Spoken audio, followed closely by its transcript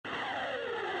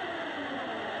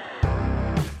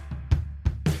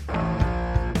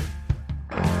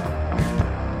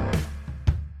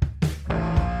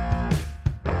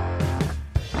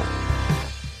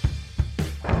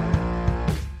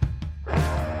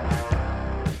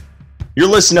You're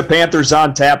listening to Panthers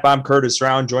on Tap. I'm Curtis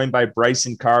Round, joined by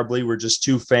Bryson Carbley. We're just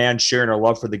two fans sharing our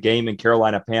love for the game in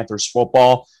Carolina Panthers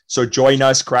football. So join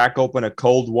us, crack open a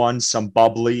cold one, some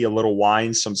bubbly, a little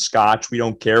wine, some scotch. We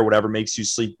don't care, whatever makes you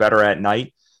sleep better at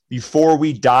night. Before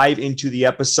we dive into the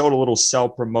episode, a little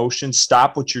self-promotion.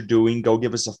 Stop what you're doing. Go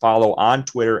give us a follow on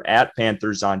Twitter at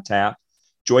Panthers on Tap.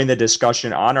 Join the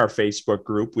discussion on our Facebook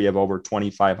group. We have over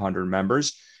 2,500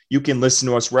 members. You can listen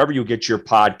to us wherever you get your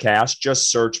podcast. Just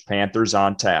search Panthers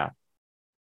on Tap.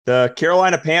 The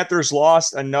Carolina Panthers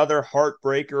lost another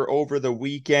heartbreaker over the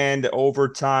weekend,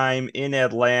 overtime in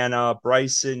Atlanta.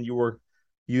 Bryson,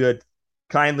 you had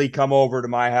kindly come over to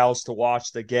my house to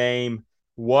watch the game.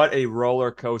 What a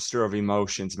roller coaster of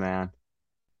emotions, man.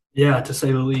 Yeah, to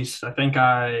say the least. I think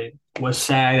I was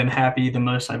sad and happy the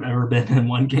most I've ever been in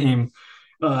one game,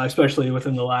 especially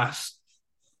within the last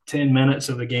 10 minutes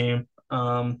of the game.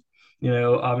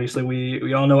 Obviously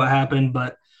we all know what happened,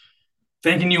 but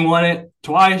thinking you won it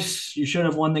twice, you should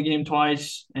have won the game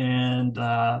twice and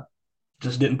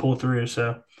just didn't pull through.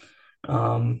 So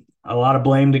a lot of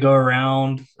blame to go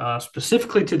around,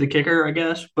 specifically to the kicker, I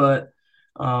guess, but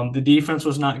the defense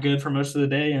was not good for most of the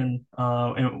day, and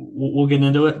we'll get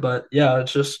into it. But yeah,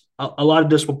 it's just a lot of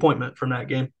disappointment from that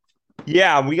game.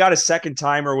 Yeah, we got a second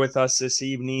timer with us this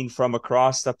evening from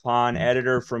across the pond,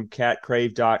 editor from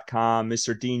catcrave.com.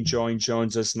 Mr. Dean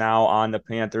joins us now on the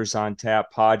Panthers on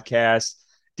Tap podcast.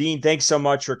 Dean, thanks so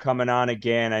much for coming on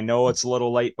again. I know it's a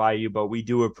little late by you, but we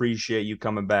do appreciate you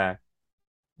coming back.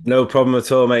 No problem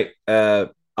at all, mate.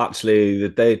 Actually,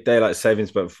 the daylight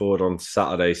savings went forward on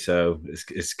Saturday, so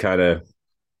it's kind of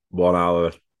 1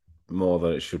 hour more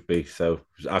than it should be. So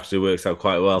it actually works out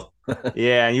quite well.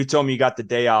 Yeah, and you told me you got the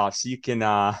day off, so you can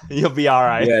you'll be all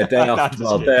right. Yeah, day off.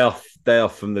 Well, day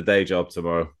off from the day job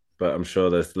tomorrow. But I'm sure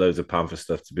there's loads of Panther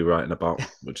stuff to be writing about,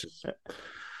 which is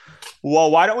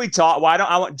well. Why don't we talk? Why don't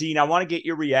I want Dean? I want to get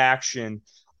your reaction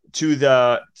to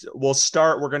the. We'll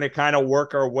start. We're going to kind of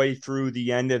work our way through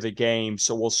the end of the game.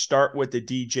 So we'll start with the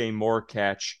DJ Moore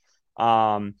catch.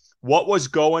 What was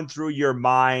going through your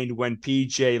mind when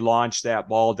PJ launched that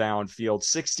ball downfield,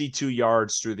 62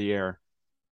 yards through the air?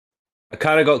 I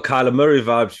kind of got Kyler Murray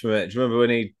vibes from it. Do you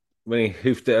remember when he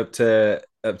hoofed it up to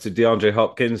DeAndre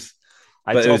Hopkins?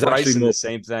 I But it told was actually Bryson more, the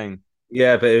same thing.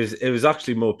 yeah, but it was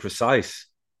actually more precise.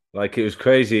 Like it was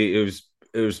crazy. It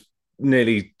was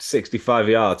nearly 65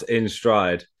 yards in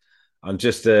stride, and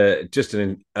just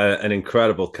an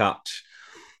incredible catch.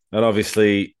 And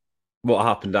obviously, what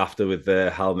happened after with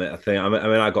the helmet? I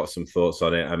mean, I got some thoughts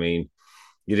on it. I mean,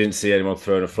 you didn't see anyone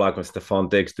throwing a flag when Stephon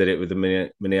Diggs did it with the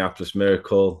Minneapolis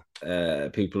Miracle.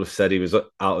 People have said he was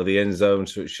out of the end zone,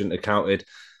 so it shouldn't have counted.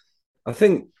 I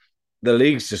think the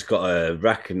league's just got to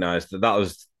recognise that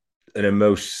was an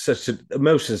emotion,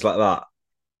 emotions like that.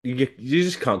 You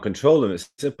just can't control them. It's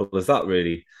simple as that,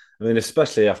 really. I mean,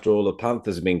 especially after all the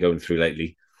Panthers have been going through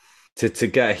lately, to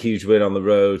get a huge win on the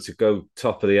road, to go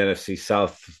top of the NFC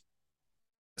South,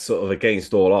 sort of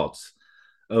against all odds,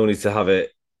 only to have it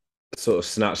sort of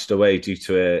snatched away due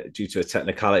to a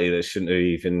technicality that shouldn't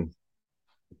even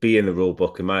be in the rule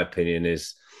book, in my opinion,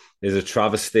 is a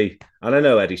travesty. And I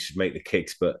know Eddie should make the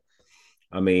kicks, but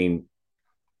I mean,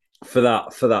 for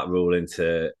that ruling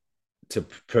to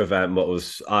prevent what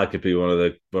was arguably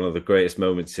one of the greatest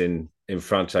moments in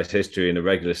franchise history in the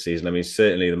regular season. I mean,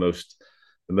 certainly the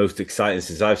most exciting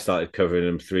since I've started covering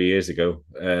them 3 years ago.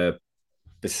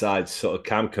 Besides sort of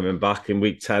Cam coming back in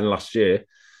week 10 last year.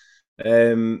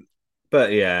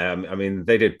 But yeah, I mean,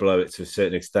 they did blow it to a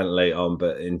certain extent late on,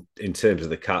 but in terms of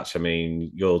the catch, I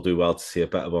mean, you'll do well to see a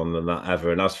better one than that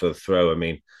ever. And as for the throw, I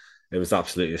mean, it was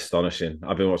absolutely astonishing.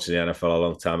 I've been watching the NFL a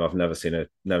long time. I've never seen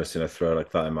a throw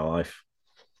like that in my life.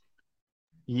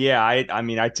 Yeah, I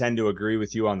mean, I tend to agree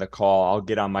with you on the call. I'll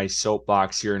get on my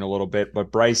soapbox here in a little bit, but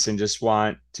Bryson, just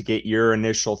want to get your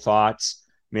initial thoughts.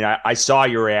 I mean, I saw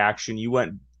your reaction. You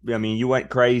went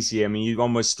crazy. I mean, you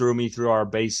almost threw me through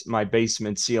my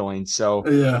basement ceiling. So,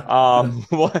 Yeah.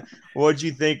 what'd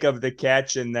you think of the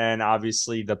catch and then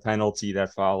obviously the penalty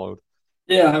that followed?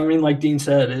 Yeah, I mean, like Dean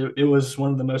said, it was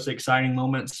one of the most exciting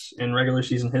moments in regular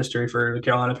season history for the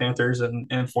Carolina Panthers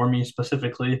and for me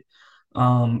specifically.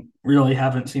 Really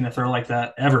haven't seen a throw like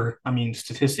that ever. I mean,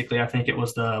 statistically, I think it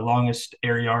was the longest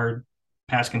air yard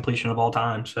pass completion of all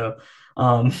time. So,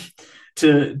 um,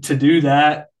 to do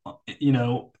that,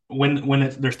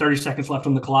 there's 30 seconds left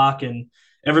on the clock and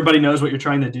everybody knows what you're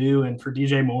trying to do, and for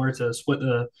DJ Moore to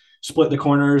split the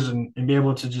corners and be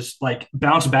able to just like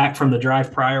bounce back from the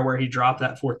drive prior where he dropped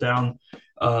that fourth down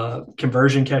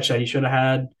conversion catch that he should have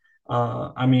had.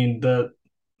 I mean, the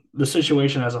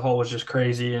situation as a whole was just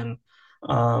crazy, and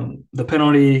the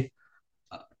penalty.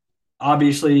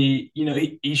 obviously,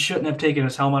 he shouldn't have taken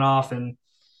his helmet off, and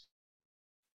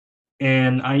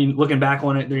I mean, looking back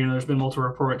on it, there's been multiple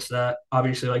reports that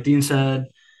obviously, like Dean said,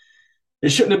 it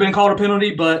shouldn't have been called a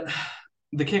penalty, but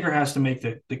the kicker has to make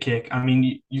the kick. I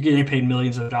mean, you're getting paid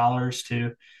millions of dollars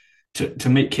to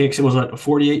make kicks. It was like a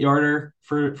 48 yarder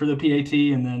for the PAT,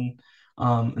 and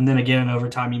then again in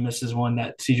overtime he misses one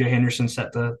that CJ Henderson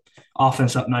set the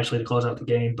offense up nicely to close out the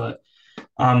game. But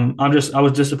I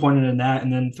was disappointed in that.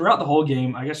 And then throughout the whole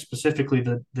game, I guess specifically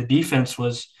the defense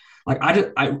was like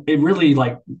it really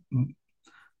like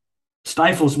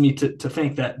stifles me to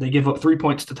think that they give up 3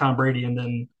 points to Tom Brady and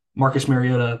then Marcus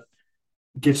Mariota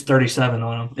gets 37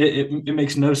 on him. It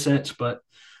makes no sense, but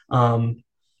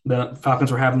the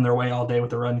Falcons were having their way all day with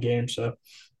the run game. So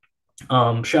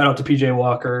shout out to PJ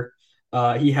Walker.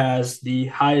 He has the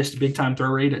highest big time throw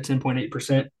rate at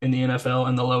 10.8% in the NFL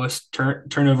and the lowest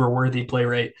turnover worthy play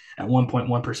rate at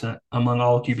 1.1% among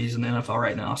all QBs in the NFL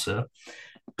right now. So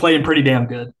playing pretty damn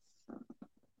good.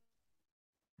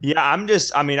 Yeah,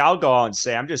 I'll go out and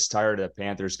say I'm just tired of the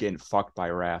Panthers getting fucked by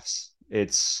refs.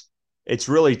 It's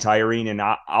really tiring, and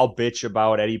I'll bitch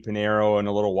about Eddie Pinheiro in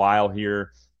a little while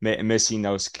here, missing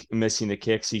the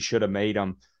kicks. He should have made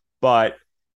them. But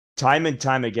time and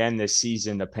time again this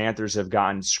season, the Panthers have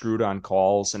gotten screwed on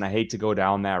calls, and I hate to go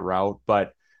down that route,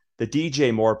 but the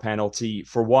DJ Moore penalty,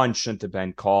 for one, shouldn't have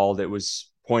been called. It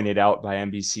was pointed out by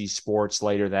NBC Sports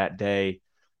later that day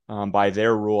by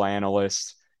their rule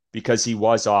analyst because he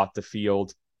was off the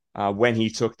field when he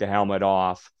took the helmet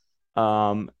off.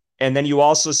 And then you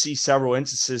also see several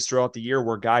instances throughout the year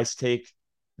where guys take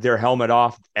their helmet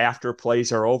off after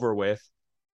plays are over with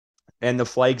and the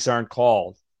flags aren't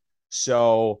called.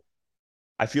 So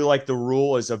I feel like the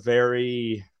rule is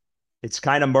it's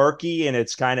kind of murky and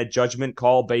it's kind of judgment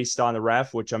call based on the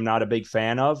ref, which I'm not a big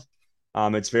fan of.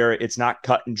 It's not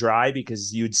cut and dry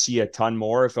because you'd see a ton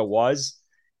more if it was.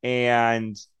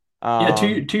 And yeah,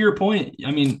 to your point,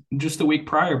 I mean, just the week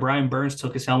prior, Brian Burns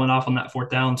took his helmet off on that fourth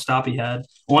down stop he had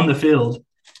on the field,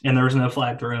 and there was no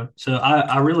flag thrown. So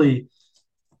I really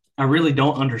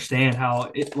don't understand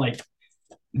how it like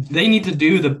they need to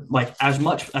do as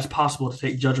much as possible to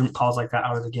take judgment calls like that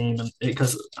out of the game, and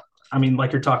because I mean,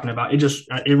 like you're talking about,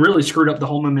 it really screwed up the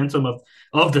whole momentum of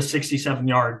the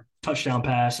 67-yard touchdown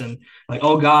pass, and like,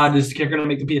 oh God, is the kicker going to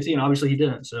make the PAT? And obviously he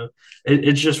didn't. So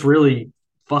it's just really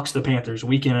fucks the Panthers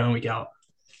week in and week out.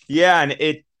 Yeah,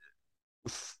 and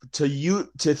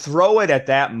to throw it at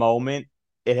that moment,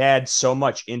 it had so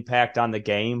much impact on the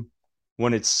game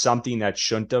when it's something that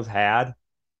shouldn't have had.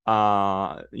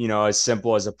 As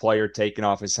simple as a player taking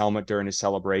off his helmet during a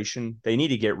celebration. They need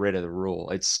to get rid of the rule.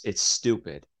 It's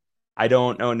stupid. I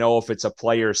don't know if it's a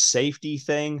player safety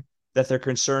thing that they're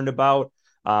concerned about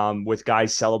with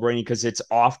guys celebrating, because it's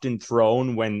often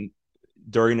thrown when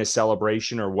during a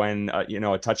celebration or when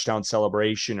a touchdown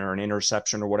celebration or an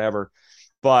interception or whatever.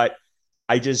 But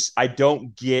I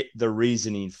don't get the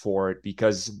reasoning for it,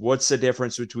 because what's the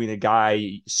difference between a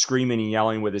guy screaming and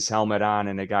yelling with his helmet on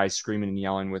and a guy screaming and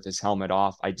yelling with his helmet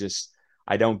off?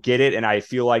 I don't get it. And I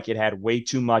feel like it had way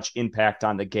too much impact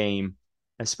on the game,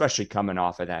 especially coming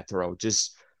off of that throw.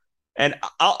 And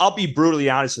I'll be brutally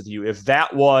honest with you. If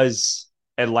that was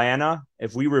Atlanta,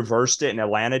 if we reversed it and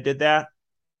Atlanta did that,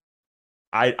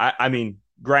 I mean,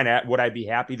 granted, would I be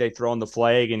happy they thrown the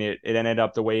flag and it ended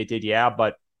up the way it did? Yeah,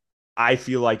 but I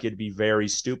feel like it'd be very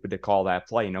stupid to call that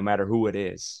play, no matter who it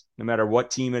is, no matter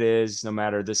what team it is, no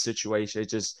matter the situation.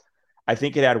 I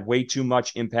think it had way too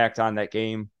much impact on that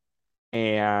game.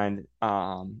 And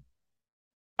I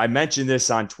mentioned this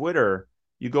on Twitter.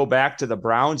 You go back to the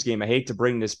Browns game. I hate to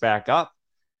bring this back up,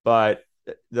 but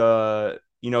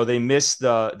they missed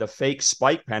the fake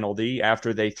spike penalty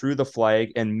after they threw the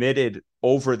flag, admitted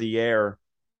over the air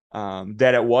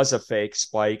that it was a fake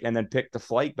spike, and then picked the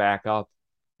flag back up.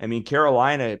 I mean,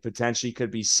 Carolina potentially could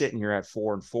be sitting here at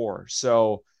 4-4.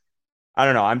 So I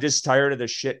don't know. I'm just tired of the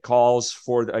shit calls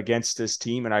against this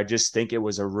team, and I just think it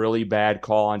was a really bad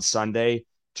call on Sunday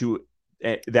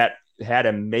that had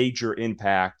a major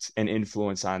impact and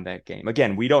influence on that game.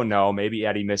 Again, we don't know. Maybe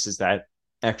Eddie misses that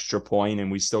extra point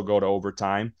and we still go to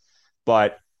overtime.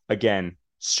 But again,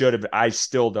 I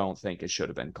still don't think it should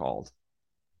have been called.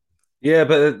 Yeah,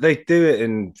 but they do it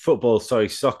in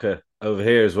soccer over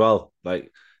here as well.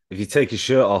 Like, if you take your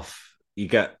shirt off, you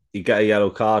get a yellow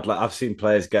card. Like, I've seen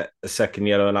players get a second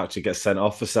yellow and actually get sent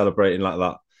off for celebrating like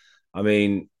that. I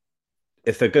mean,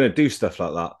 if they're going to do stuff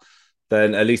like that,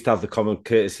 then at least have the common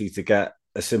courtesy to get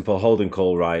a simple holding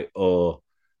call right, or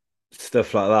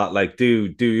stuff like that. Like,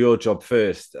 do your job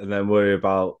first and then worry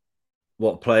about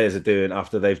what players are doing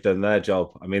after they've done their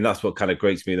job. I mean, that's what kind of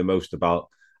grates me the most about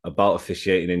about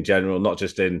officiating in general, not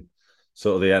just in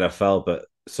sort of the NFL, but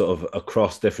sort of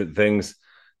across different things.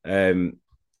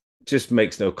 Just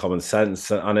makes no common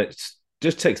sense, and it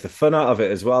just takes the fun out of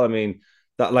it as well. I mean,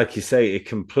 that, like you say, it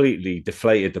completely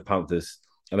deflated the Panthers,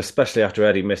 and especially after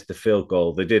Eddie missed the field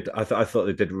goal, they did. I thought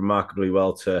they did remarkably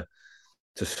well to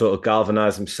sort of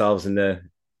galvanize themselves in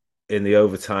the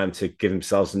overtime to give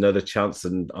themselves another chance,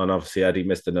 and obviously Eddie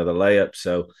missed another layup,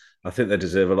 so I think they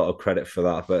deserve a lot of credit for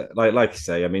that. But like you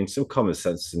say, I mean, some common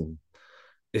sense, and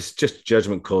it's just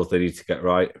judgment calls they need to get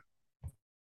right.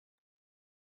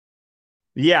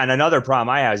 Yeah, and another problem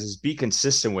I have is be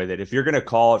consistent with it. If you're going to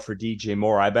call it for DJ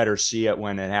Moore, I better see it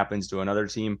when it happens to another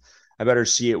team. I better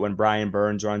see it when Brian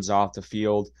Burns runs off the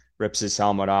field, rips his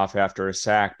helmet off after a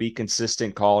sack. Be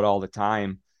consistent, call it all the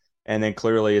time. And then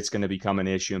clearly it's going to become an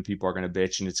issue and people are going to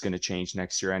bitch and it's going to change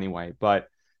next year anyway. But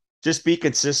just be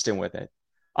consistent with it.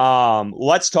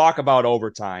 Let's talk about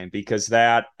overtime because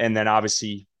that, and then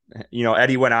obviously,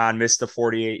 Eddie went on, missed the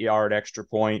 48-yard extra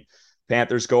point.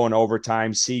 Panthers go in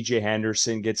overtime. CJ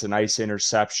Henderson gets a nice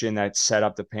interception that set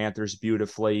up the Panthers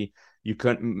beautifully. You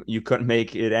couldn't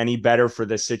make it any better for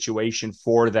the situation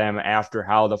for them after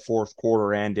how the fourth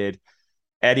quarter ended.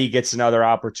 Eddie gets another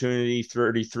opportunity,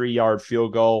 33-yard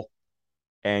field goal,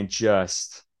 and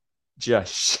just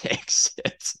shakes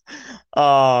it.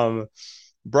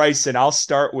 Bryson, I'll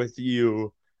start with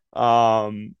you.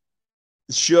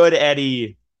 Should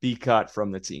Eddie be cut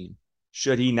from the team?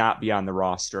 Should he not be on the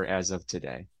roster as of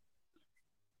today?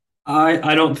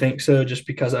 I don't think so, just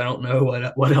because I don't know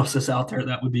what else is out there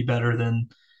that would be better than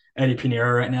Eddie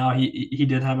Pinheiro right now. He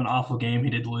did have an awful game. He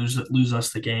did lose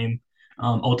us the game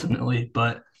ultimately,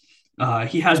 but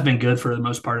he has been good for the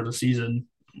most part of the season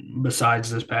besides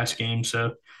this past game.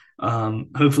 So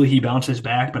hopefully he bounces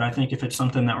back. But I think if it's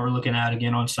something that we're looking at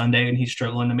again on Sunday and he's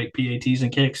struggling to make PATs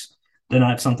and kicks, then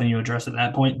that's something you address at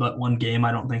that point. But one game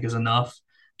I don't think is enough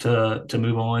to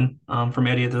move on from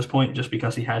Eddie at this point, just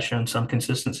because he has shown some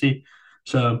consistency.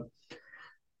 So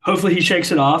hopefully he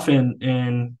shakes it off, and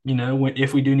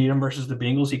if we do need him versus the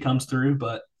Bengals, he comes through.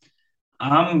 But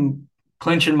I'm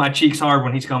clenching my cheeks hard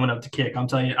when he's coming up to kick. I'm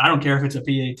telling you, I don't care if it's a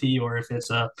PAT or if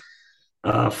it's a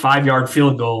 5-yard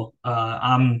field goal.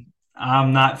 I'm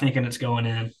not thinking it's going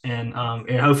in, and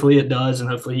hopefully it does, and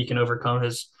hopefully he can overcome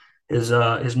his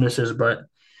misses. But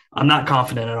I'm not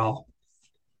confident at all.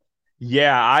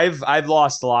 Yeah, I've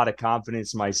lost a lot of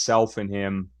confidence myself in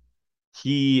him.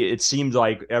 It seemed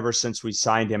like ever since we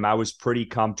signed him, I was pretty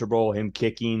comfortable him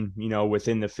kicking,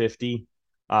 within the 50,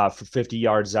 for 50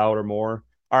 yards out or more.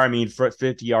 Or I mean, for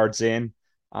 50 yards in.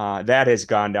 That has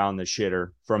gone down the shitter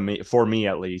for me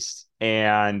at least.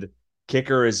 And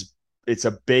kicker it's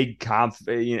a big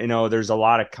there's a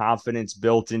lot of confidence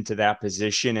built into that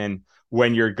position, and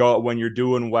when you're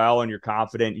doing well and you're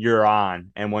confident, you're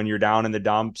on. And when you're down in the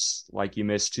dumps, like you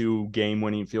missed 2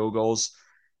 game-winning field goals,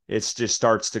 it just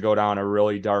starts to go down a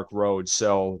really dark road.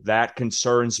 So that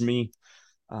concerns me.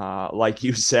 Like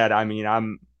you said, I mean,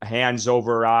 I'm hands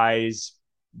over eyes,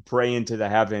 praying to the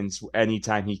heavens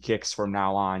anytime he kicks from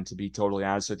now on, to be totally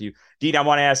honest with you. Dean, I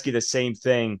want to ask you the same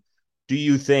thing. Do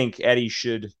you think Eddie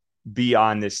should be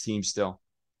on this team still?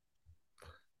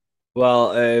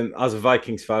 Well, as a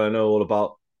Vikings fan, I know all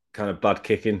about kind of bad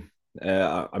kicking.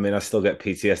 I mean, I still get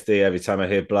PTSD every time I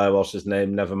hear Blair Walsh's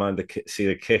name. Never mind see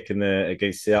the kick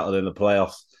against Seattle in the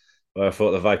playoffs, where I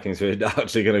thought the Vikings were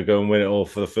actually going to go and win it all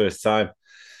for the first time.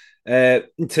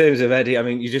 In terms of Eddie, I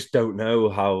mean, you just don't know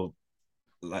how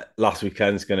last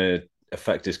weekend's going to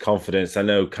affect his confidence. I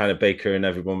know kind of Baker and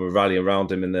everyone were rallying around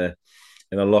him in the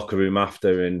locker room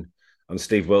after, and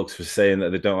Steve Wilkes was saying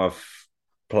that they don't have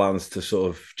plans to sort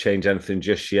of change anything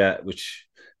just yet, which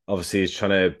obviously is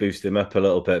trying to boost him up a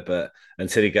little bit. But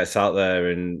until he gets out there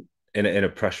and in a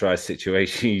pressurized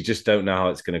situation, you just don't know how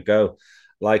it's going to go.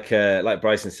 Like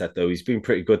Bryson said, though, he's been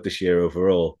pretty good this year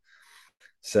overall.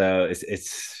 So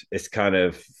it's kind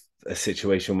of a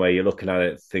situation where you're looking at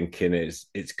it thinking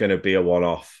it's going to be a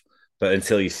one-off. But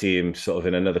until you see him sort of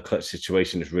in another clutch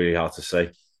situation, it's really hard to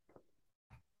say.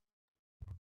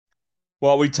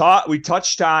 Well, we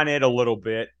touched on it a little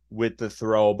bit with the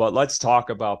throw, but let's talk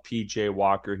about PJ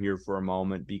Walker here for a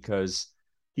moment, because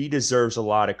he deserves a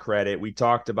lot of credit. We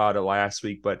talked about it last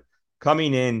week, but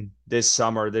coming in this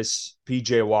summer, this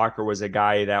PJ Walker was a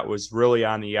guy that was really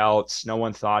on the outs. No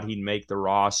one thought he'd make the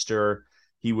roster.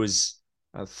 He was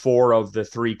 4 of the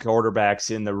 3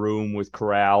 quarterbacks in the room with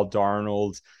Corral,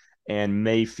 Darnold, and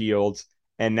Mayfield.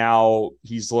 And now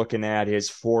he's looking at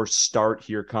his 4th start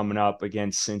here coming up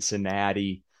against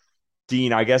Cincinnati.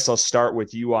 Dean, I guess I'll start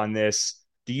with you on this.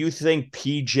 Do you think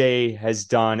PJ has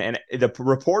done, and the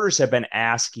reporters have been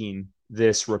asking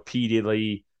this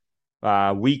repeatedly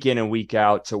week in and week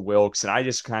out to Wilks. And I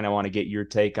just kind of want to get your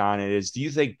take on it is, do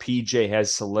you think PJ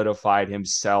has solidified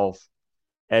himself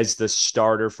as the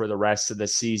starter for the rest of the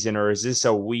season, or is this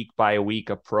a week by week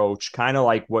approach? Kind of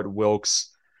like what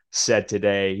Wilks said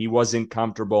today. He wasn't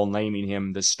comfortable naming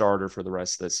him the starter for the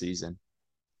rest of the season.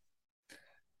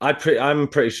 I'm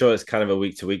pretty sure it's kind of a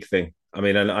week to week thing. I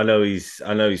mean, I know he's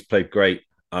played great,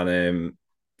 and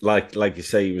like you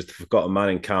say, he was the forgotten man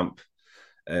in camp.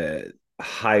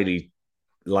 Highly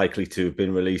likely to have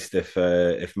been released if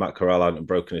Matt Corral hadn't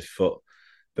broken his foot.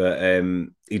 But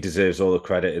he deserves all the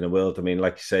credit in the world. I mean,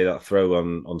 like you say, that throw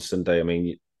on Sunday. I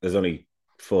mean, there's only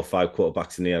 4 or 5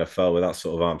 quarterbacks in the NFL with that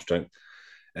sort of arm strength.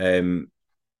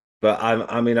 But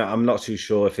I'm not too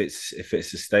sure if it's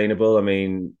sustainable. I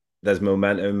mean, there's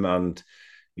momentum, and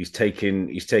he's taking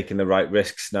the right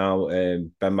risks now.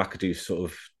 Ben McAdoo's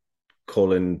sort of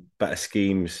calling better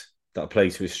schemes that play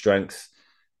to his strengths.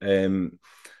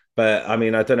 But I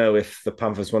mean, I don't know if the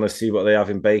Panthers want to see what they have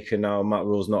in Baker now. Matt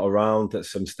Rule's not around at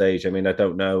some stage. I mean, I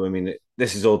don't know. I mean,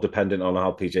 this is all dependent on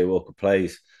how PJ Walker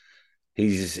plays.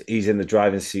 He's in the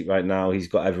driving seat right now. He's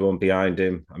got everyone behind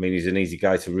him. I mean, he's an easy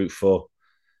guy to root for.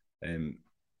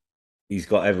 He's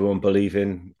got everyone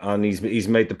believing, and he's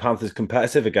made the Panthers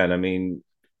competitive again. I mean,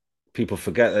 people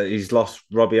forget that he's lost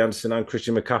Robbie Anderson and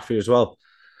Christian McCaffrey as well,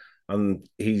 and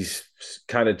he's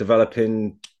kind of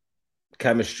developing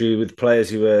chemistry with players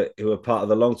who are part of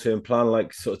the long-term plan,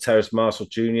 like sort of Terrace Marshall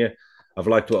Jr. I've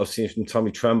liked what I've seen from Tommy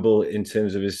Tremble in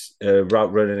terms of his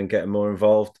route running and getting more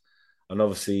involved. And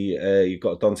obviously, you've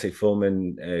got Dante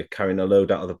Foreman carrying a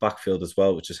load out of the backfield as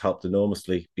well, which has helped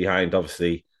enormously behind,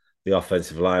 obviously, the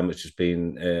offensive line, which has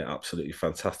been absolutely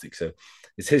fantastic. So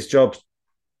it's his job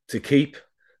to keep.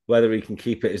 Whether he can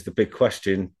keep it is the big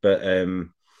question. But the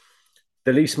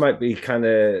Leafs might be kind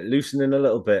of loosening a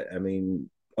little bit. I mean,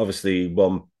 obviously,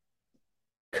 one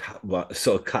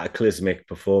sort of cataclysmic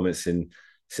performance in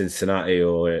Cincinnati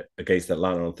or against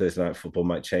Atlanta on Thursday Night Football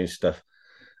might change stuff.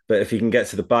 But if he can get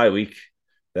to the bye week,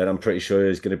 then I'm pretty sure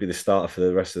he's going to be the starter for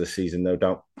the rest of the season, no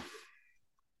doubt.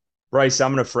 Bryce,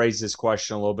 I'm going to phrase this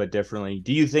question a little bit differently.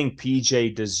 Do you think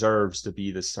PJ deserves to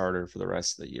be the starter for the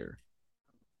rest of the year?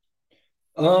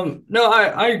 No,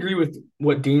 I agree with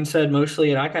what Dean said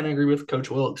mostly, and I kind of agree with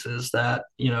Coach Wilkes is that,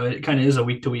 it kind of is a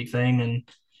week to week thing. And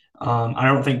I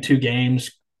don't think 2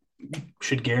 games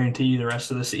should guarantee you the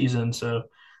rest of the season. So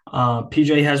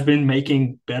PJ has been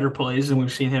making better plays than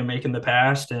we've seen him make in the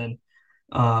past. And,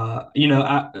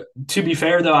 to be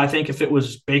fair, though, I think if it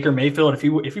was Baker Mayfield, if he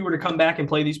were to come back and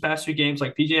play these past 2 games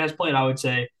like PJ has played, I would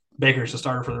say Baker's the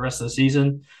starter for the rest of the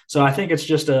season. So I think it's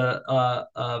just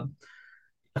a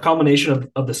combination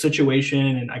of the situation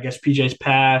and I guess PJ's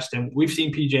past. And we've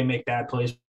seen PJ make bad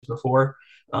plays before.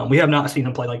 We have not seen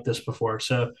him play like this before.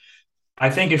 So I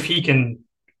think if he can,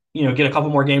 get a couple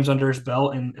more games under his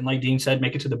belt and like Dean said,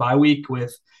 make it to the bye week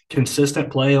with consistent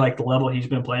play like the level he's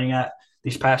been playing at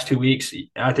these past 2 weeks,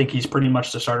 I think he's pretty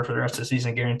much the starter for the rest of the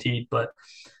season, guaranteed. But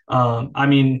I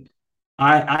mean,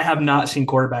 I have not seen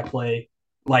quarterback play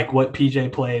like what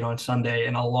PJ played on Sunday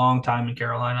in a long time in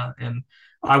Carolina, and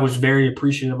I was very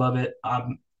appreciative of it.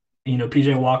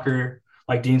 PJ Walker,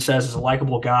 like Dean says, is a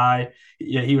likable guy.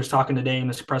 He was talking today in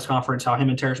this press conference how him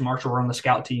and Terrace Marshall were on the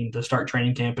scout team to start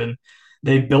training camp, and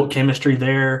they built chemistry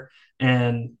there.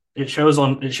 And it showed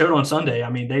on Sunday. I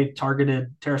mean, they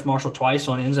targeted Terrace Marshall twice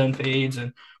on end zone fades,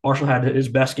 and Marshall had his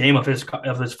best game of his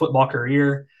football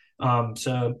career.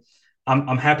 So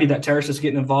I'm happy that Terrace is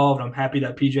getting involved. I'm happy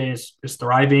that PJ is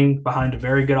thriving behind a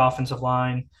very good offensive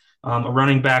line. A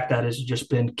running back that has just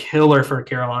been killer for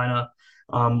Carolina.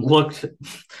 Looked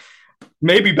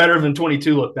maybe better than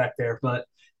 22 looked back there, but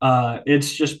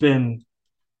it's just been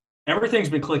everything's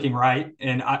been clicking right.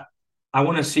 And I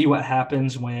want to see what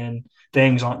happens when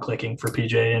things aren't clicking for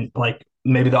PJ and like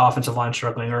maybe the offensive line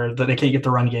struggling or that they can't get the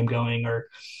run game going or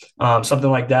something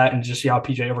like that, and just see how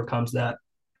PJ overcomes that.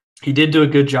 He did do a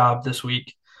good job this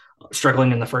week,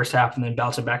 struggling in the first half and then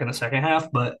bouncing back in the second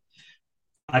half. But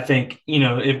I think,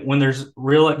 when there's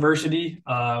real adversity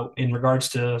in regards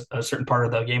to a certain part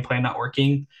of the game plan not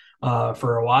working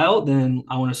for a while, then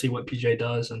I want to see what PJ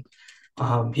does.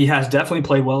 And he has definitely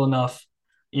played well enough,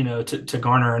 to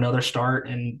garner another start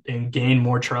and gain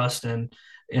more trust and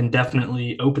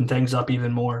definitely open things up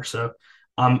even more. So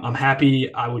I'm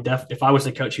happy. I would if I was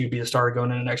the coach, he would be the starter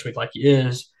going into next week like he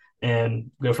is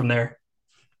and go from there.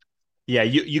 Yeah,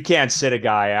 you can't sit a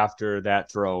guy after that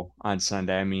throw on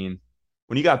Sunday. I mean,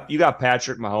 when you got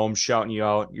Patrick Mahomes shouting you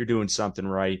out, you're doing something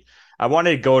right. I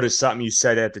wanted to go to something you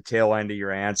said at the tail end of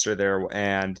your answer there,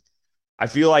 and I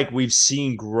feel like we've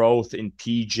seen growth in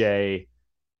PJ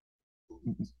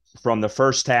from the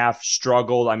first half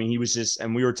struggled. I mean, he was just,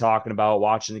 and we were talking about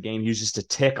watching the game, he was just a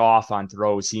tick off on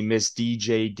throws. He missed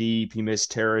DJ deep, he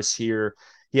missed Terrace here.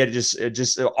 He had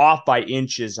just off by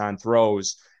inches on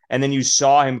throws. And then you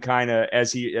saw him kind of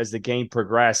as the game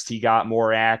progressed, he got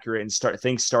more accurate and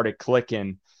things started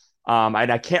clicking.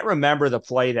 And I can't remember the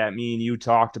play that me and you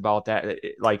talked about that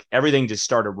like everything just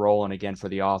started rolling again for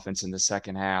the offense in the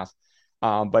second half.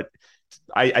 But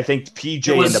I think PJ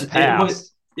in the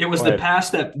past. It was the pass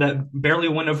that barely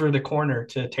went over the corner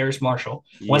to Terrace Marshall.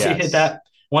 Once he hit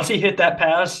that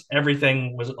pass,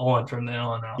 everything was on from then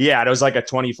on out. Yeah, it was like a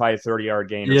 25, 30-yard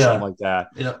gain or something like that.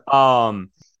 Yeah.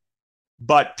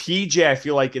 But PJ, I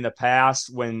feel like in the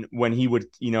past, when he would,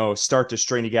 start to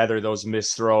string together those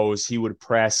missed throws, he would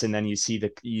press, and then you see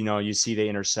the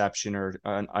interception or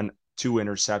two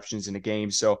interceptions in a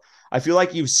game. So I feel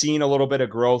like you've seen a little bit of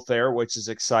growth there, which is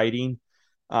exciting.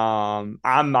 I'm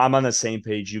on the same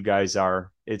page you guys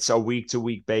are. It's a week to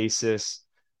week basis.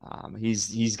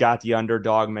 He's got the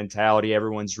underdog mentality.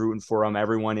 Everyone's rooting for him.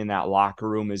 Everyone in that locker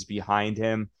room is behind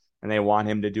him, and they want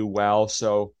him to do well.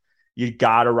 So you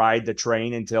got to ride the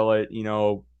train until it,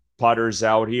 putters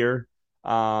out here.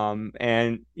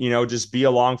 And just be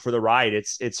along for the ride.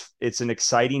 It's an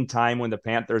exciting time when the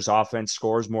Panthers offense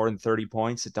scores more than 30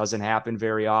 points. It doesn't happen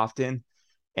very often.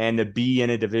 And to be in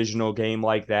a divisional game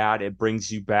like that, it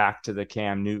brings you back to the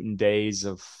Cam Newton days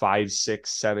of 5, 6,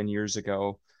 7 years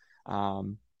ago.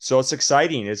 So it's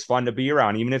exciting. It's fun to be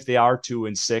around. Even if they are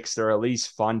 2-6, they're at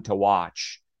least fun to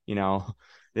watch.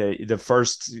 The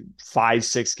first 5,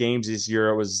 6 games this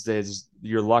year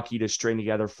you're lucky to string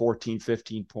together 14,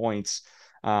 15 points.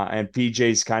 And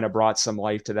PJ's kind of brought some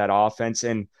life to that offense.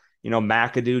 And,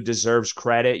 McAdoo deserves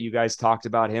credit. You guys talked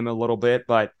about him a little bit,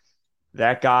 but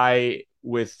that guy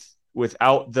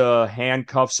without the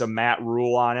handcuffs of Matt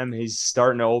Rule on him, he's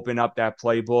starting to open up that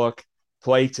playbook,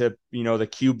 play to, the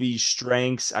QB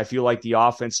strengths. I feel like the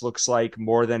offense looks like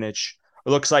more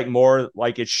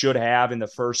like it should have in the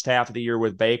first half of the year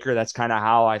with Baker. That's kind of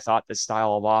how I thought the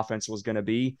style of offense was going to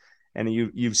be. And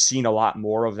you've seen a lot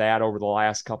more of that over the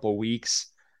last couple of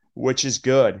weeks, which is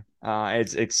good.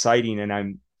 It's exciting.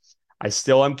 And I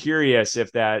still am curious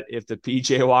if the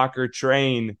PJ Walker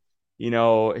train,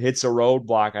 hits a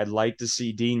roadblock. I'd like to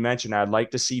see Dean mention, I'd like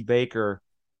to see Baker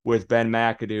with Ben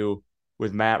McAdoo,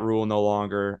 with Matt Rule no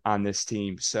longer on this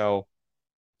team. So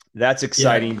that's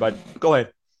exciting, but go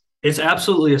ahead. It's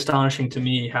absolutely astonishing to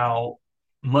me how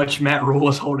much Matt Rule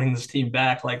is holding this team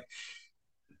back. Like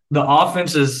the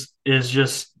offense is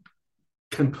just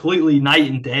completely night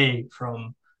and day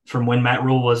from when Matt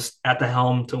Rule was at the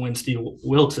helm to when Steve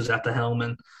Wilks is at the helm.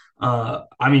 And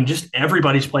just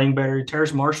everybody's playing better.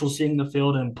 Terrace Marshall seeing the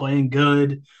field and playing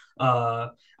good.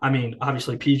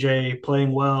 Obviously PJ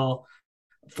playing well.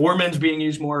 Foreman's being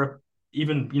used more,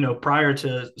 even prior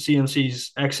to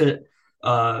CMC's exit.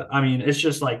 It's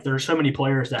just like there's so many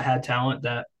players that had talent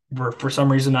that were for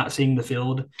some reason not seeing the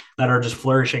field that are just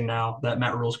flourishing now that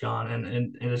Matt Rule's gone,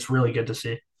 and it's really good to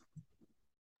see.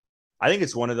 I think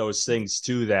it's one of those things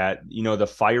too that the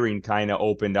firing kind of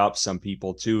opened up some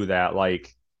people too that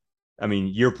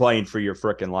you're playing for your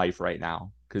freaking life right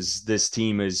now because this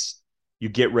team you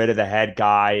get rid of the head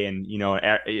guy and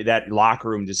that locker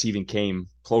room just even came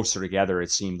closer together, it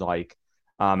seemed like,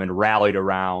 and rallied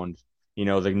around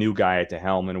the new guy at the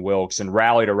helm and Wilks, and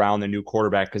rallied around the new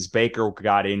quarterback because Baker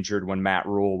got injured when Matt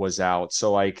Rule was out.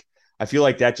 So I feel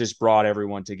like that just brought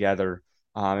everyone together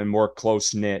and more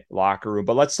close-knit locker room.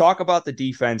 But let's talk about the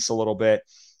defense a little bit.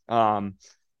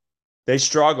 They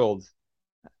struggled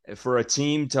for a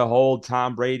team to hold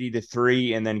Tom Brady to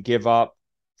 3 and then give up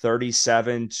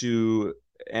 37 to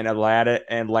an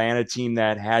Atlanta team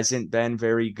that hasn't been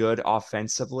very good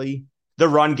offensively. The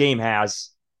run game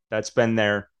that's been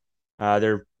there. I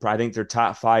think they're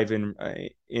top 5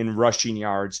 in rushing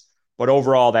yards, but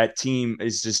overall that team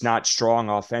is just not strong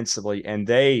offensively, and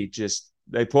they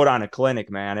put on a clinic,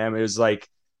 man. It was like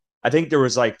I think there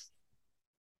was like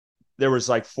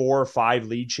 4 or 5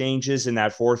 lead changes in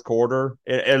that fourth quarter.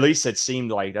 At least it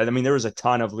seemed like. There was a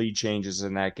ton of lead changes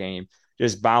in that game,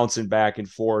 just bouncing back and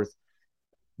forth.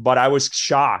 But I was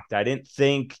shocked. I didn't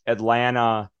think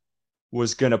Atlanta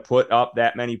was going to put up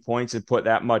that many points and put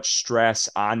that much stress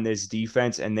on this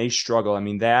defense, and they struggle.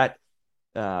 That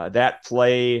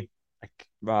play,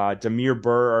 Damiere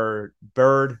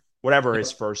Byrd, whatever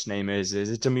his first name is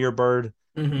it Damiere Byrd?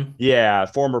 Mm-hmm. Yeah,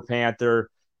 former Panther.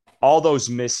 All those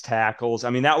missed tackles.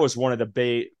 That was one of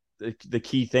the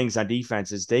key things on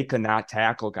defense is they could not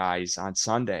tackle guys on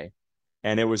Sunday.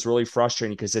 And it was really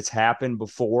frustrating because it's happened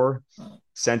before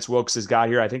since Wilks has got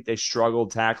here. I think they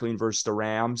struggled tackling versus the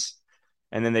Rams.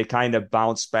 And then they kind of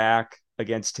bounced back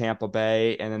against Tampa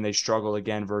Bay, and then they struggled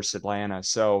again versus Atlanta.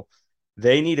 So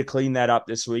they need to clean that up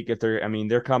this week.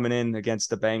 They're coming in against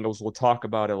the Bengals. We'll talk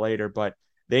about it later, but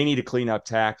they need to clean up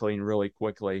tackling really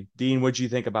quickly. Dean, what do you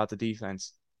think about the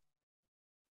defense?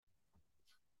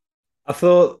 I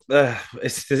thought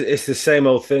it's the same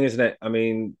old thing, isn't it? I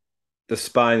mean, the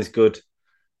spine's good,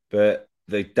 but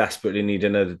they desperately need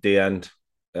another D end.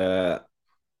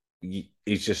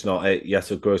 He's just not it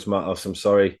yet. Gross Matos, I'm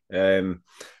sorry.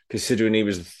 Considering he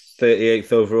was the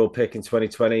 38th overall pick in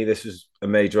 2020, this was a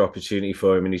major opportunity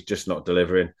for him, and he's just not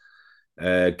delivering.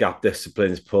 Gap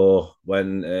discipline's poor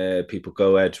when people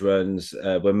go edge runs,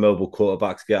 when mobile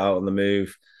quarterbacks get out on the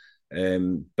move.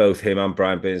 Both him and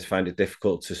Brian Burns find it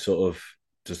difficult to sort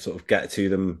of get to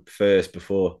them first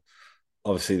before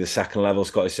obviously the second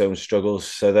level's got its own struggles,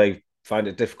 so they find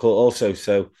it difficult also.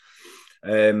 So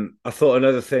I thought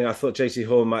JC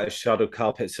Horn might have shadowed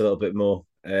Kyle Pitts a little bit more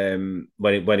when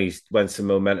some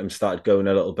momentum started going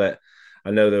a little bit.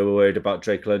 I know they were worried about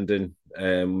Drake London.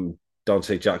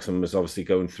 Dante Jackson was obviously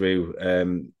going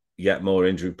through yet more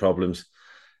injury problems.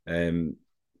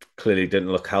 Clearly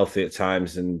didn't look healthy at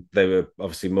times, and they were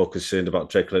obviously more concerned about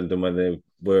Drake London when they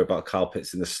were about Kyle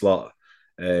Pitts in the slot,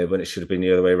 when it should have been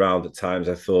the other way around at times,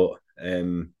 I thought.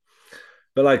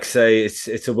 But like I say,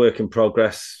 it's a work in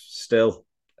progress still.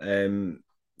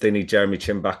 They need Jeremy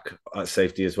Chin back at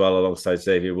safety as well, alongside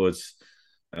Xavier Woods.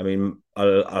 I mean,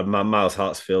 Miles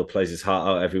Hartsfield plays his heart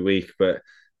out every week, but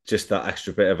just that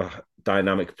extra bit of a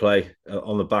dynamic play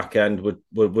on the back end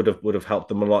would have helped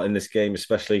them a lot in this game,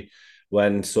 especially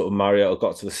when sort of Mariota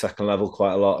got to the second level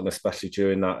quite a lot, and especially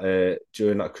during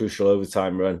that crucial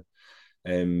overtime run.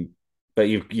 But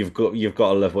you've got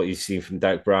to love what you've seen from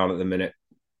Derek Brown at the minute.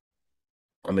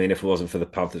 I mean, if it wasn't for the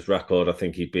Panthers' record, I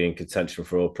think he'd be in contention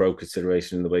for All-Pro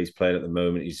consideration in the way he's playing at the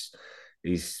moment.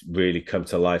 He's really come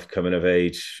to life, coming of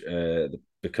age,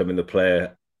 becoming the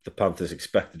player the Panthers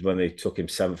expected when they took him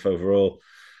 7th overall.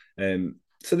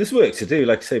 So there's work to do,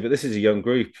 like I say, but this is a young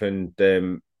group, and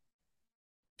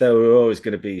there were always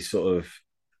going to be sort of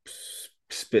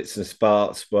spits and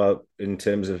sparks, well, in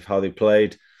terms of how they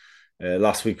played.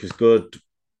 Last week was good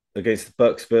against the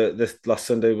Bucks, but this last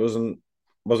Sunday wasn't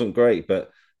great. But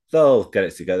they'll get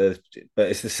it together. But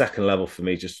it's the second level for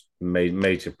me, just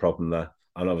major problem there,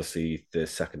 and obviously the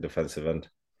second defensive end.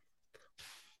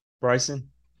 Bryson?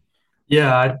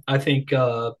 Yeah, I think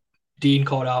Dean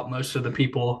called out most of the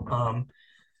people.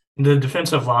 The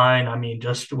defensive line, I mean,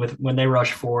 just when they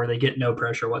rush forward, they get no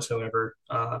pressure whatsoever.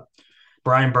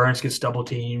 Brian Burns gets double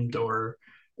teamed or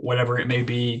whatever it may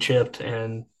be, chipped,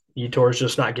 and Yetur's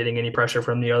just not getting any pressure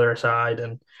from the other side.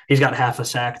 And he's got half a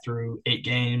sack through 8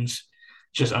 games.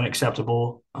 Just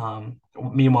unacceptable.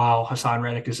 Meanwhile, Hassan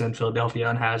Reddick is in Philadelphia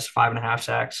and has 5.5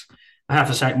 sacks, a half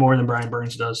a sack more than Brian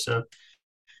Burns does. So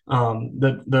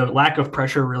the lack of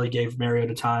pressure really gave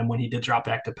Mariota time when he did drop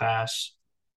back to pass.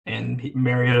 And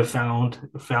Mariota found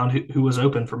who was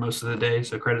open for most of the day,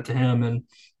 so credit to him. And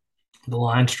the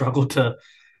line struggled to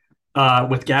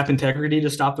with gap integrity to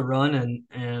stop the run,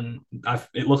 and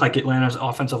it looked like Atlanta's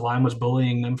offensive line was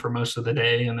bullying them for most of the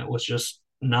day, and it was just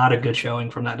not a good showing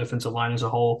from that defensive line as a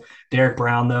whole. Derek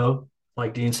Brown, though,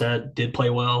 like Dean said, did play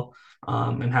well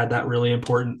and had that really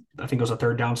important. I think it was a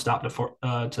 3rd down stop to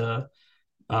force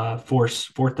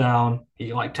 4th down.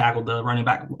 He tackled the running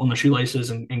back on the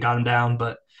shoelaces and got him down,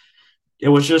 but it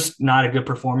was just not a good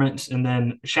performance. And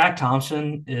then Shaq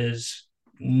Thompson is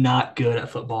not good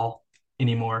at football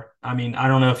anymore. I mean, I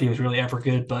don't know if he was really ever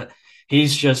good, but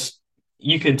he's just,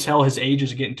 you can tell his age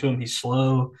is getting to him. He's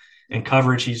slow in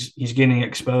coverage. He's getting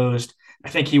exposed. I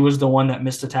think he was the one that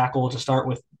missed a tackle to start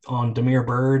with on Damiere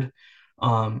Byrd,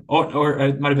 or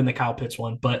it might have been the Kyle Pitts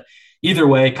one, but either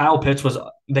way,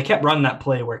 they kept running that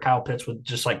play where Kyle Pitts would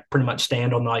just pretty much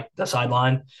stand on the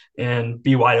sideline and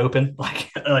be wide open.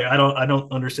 I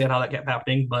don't understand how that kept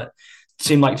happening, but it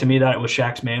seemed like to me that it was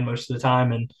Shaq's man most of the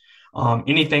time. And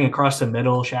anything across the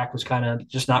middle, Shaq was kind of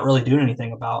just not really doing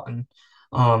anything about.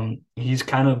 And he's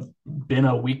kind of been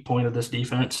a weak point of this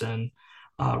defense, and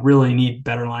really need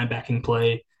better linebacking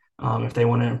play if they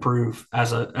want to improve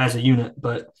as a unit.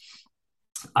 But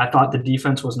I thought the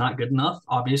defense was not good enough,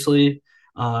 obviously.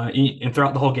 And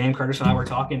throughout the whole game, Curtis and I were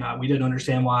talking. We didn't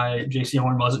understand why J.C.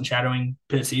 Horn wasn't shadowing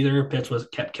Pitts either. Pitts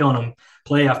kept killing him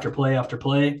play after play after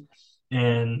play.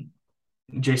 And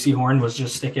J.C. Horn was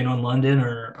just sticking on London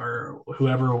or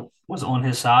whoever was on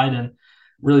his side, and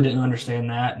really didn't understand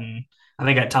that. And I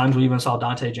think at times we even saw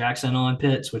Dante Jackson on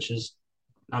Pitts, which is,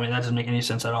 that doesn't make any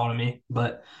sense at all to me.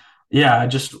 But yeah,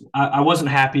 I wasn't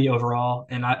happy overall,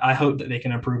 and I hope that they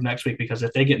can improve next week, because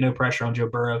if they get no pressure on Joe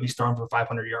Burrow, he's throwing for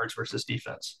 500 yards versus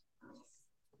defense.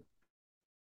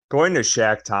 Going to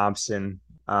Shaq Thompson,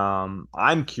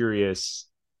 I'm curious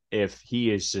if he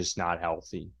is just not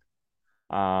healthy.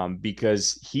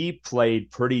 Because he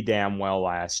played pretty damn well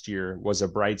last year, was a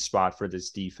bright spot for this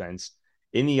defense.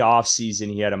 In the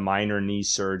offseason, he had a minor knee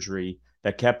surgery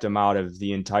that kept him out of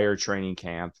the entire training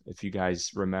camp, if you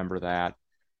guys remember that.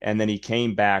 And then he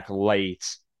came back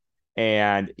late,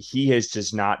 and he has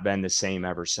just not been the same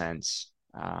ever since.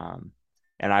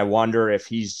 And I wonder if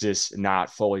he's just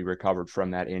not fully recovered from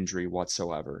that injury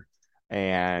whatsoever.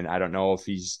 And I don't know if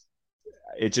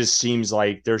it just seems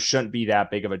like there shouldn't be that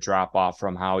big of a drop off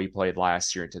from how he played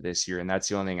last year into this year. And that's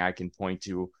the only thing I can point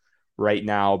to right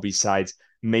now, besides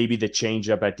maybe the change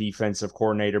up at defensive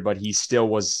coordinator, but he still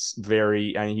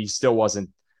he still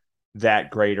wasn't that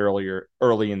great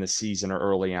early in the season or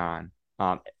early on,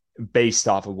 based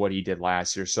off of what he did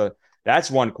last year. So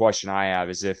that's one question I have,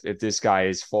 is if this guy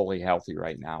is fully healthy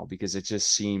right now, because it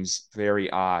just seems very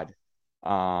odd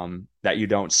that you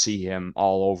don't see him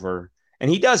all over. And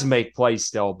he does make plays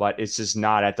still, but it's just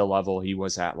not at the level he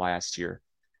was at last year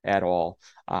at all.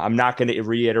 I'm not going to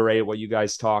reiterate what you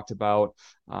guys talked about.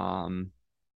 I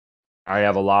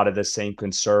have a lot of the same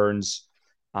concerns.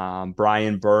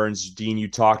 Brian Burns, Dean, you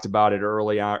talked about it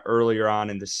earlier on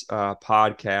in this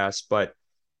podcast, but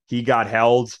he got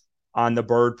held on the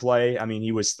bird play. I mean,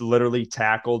 he was literally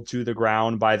tackled to the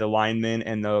ground by the lineman,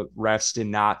 and the refs did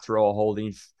not throw a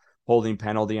holding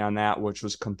penalty on that, which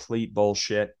was complete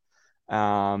bullshit.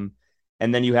 And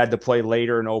then you had the play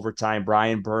later in overtime.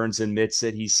 Brian Burns admits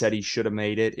it. He said he should have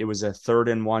made it. It was a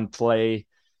 3rd-and-1 play.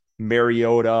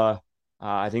 Mariota,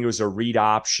 I think it was a read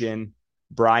option.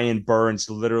 Brian Burns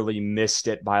literally missed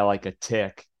it by like a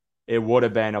tick. It would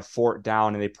have been a 4th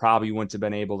down, and they probably wouldn't have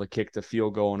been able to kick the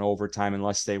field goal in overtime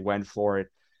unless they went for it.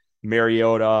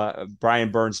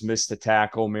 Brian Burns missed the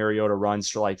tackle. Mariota runs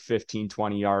for like 15,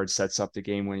 20 yards, sets up the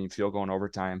game-winning field goal in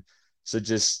overtime. So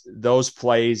just those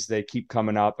plays, they keep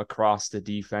coming up across the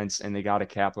defense, and they got to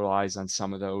capitalize on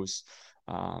some of those.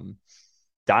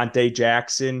 Dante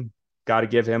Jackson, got to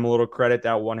give him a little credit.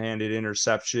 That one-handed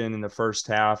interception in the first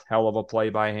half, hell of a play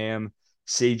by him.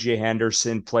 CJ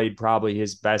Henderson played probably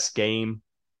his best game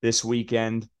this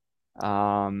weekend.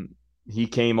 He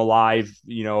came alive.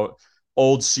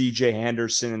 Old CJ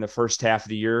Henderson in the first half of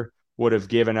the year would have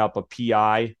given up a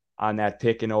PI on that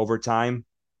pick in overtime,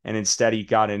 and instead he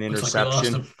got an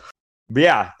interception. Like but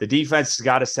yeah, the defense has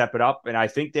got to step it up, and I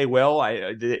think they will.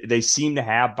 They seem to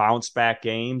have bounce back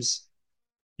games.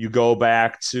 You go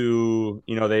back to,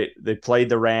 they played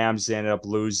the Rams, they ended up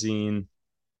losing.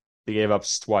 They gave up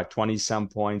 20-some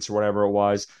points or whatever it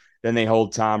was. Then they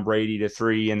hold Tom Brady to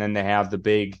 3, and then they have the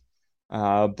big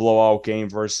blowout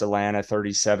game versus Atlanta,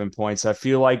 37 points. I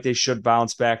feel like they should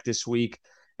bounce back this week.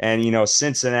 And,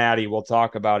 Cincinnati, we'll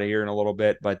talk about it here in a little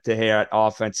bit, but the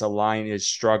offensive line is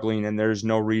struggling, and there's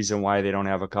no reason why they don't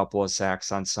have a couple of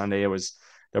sacks on Sunday.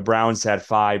 The Browns had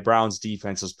 5. Browns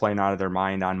defense was playing out of their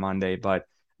mind on Monday, but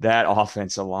that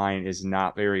offensive line is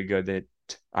not very good.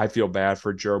 I feel bad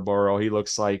for Joe Burrow. He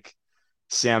looks like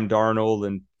Sam Darnold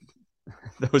and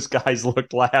those guys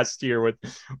looked last year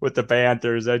with the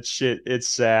Panthers. That shit, it's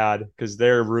sad because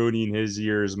they're ruining his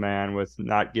years, man, with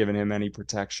not giving him any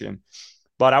protection.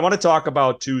 But I want to talk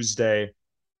about Tuesday,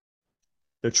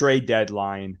 the trade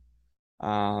deadline.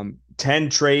 10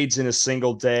 trades in a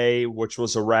single day, which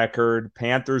was a record.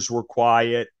 Panthers were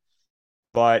quiet.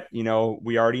 But,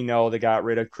 we already know they got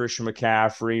rid of Christian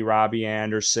McCaffrey, Robbie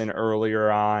Anderson earlier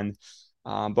on.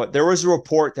 But there was a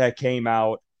report that came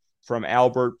out from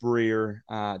Albert Breer.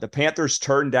 The Panthers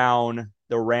turned down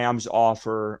the Rams'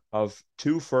 offer of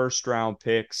 2 first-round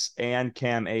picks and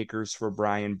Cam Akers for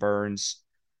Brian Burns.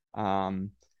 For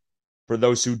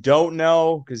those who don't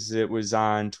know, because it was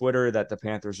on Twitter that the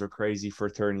Panthers are crazy for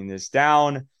turning this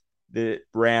down, the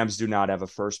Rams do not have a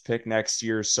first pick next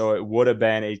year, so it would have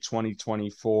been a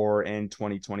 2024 and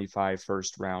 2025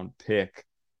 first-round pick.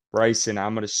 Bryson,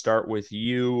 I'm going to start with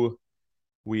you.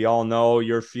 We all know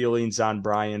your feelings on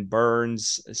Brian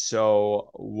Burns,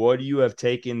 so would you have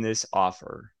taken this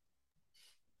offer?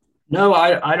 No,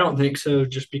 I don't think so,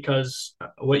 just because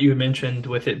what you mentioned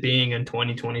with it being in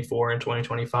 2024 and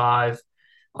 2025,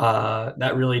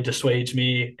 that really dissuades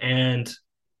me. And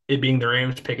it being the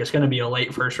Rams pick, it's going to be a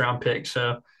late first-round pick.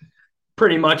 So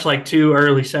pretty much like 2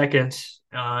 early seconds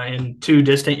in 2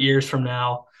 distant years from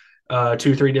now,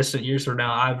 2-3 distant years from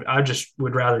now, I just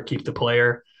would rather keep the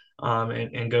player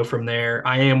and go from there.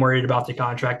 I am worried about the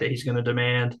contract that he's going to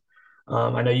demand.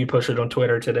 I know you posted on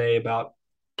Twitter today about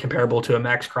comparable to a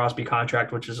Max Crosby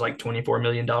contract, which is like $24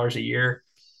 million a year.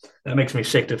 That makes me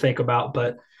sick to think about.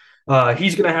 But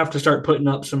He's going to have to start putting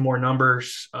up some more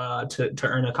numbers to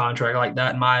earn a contract like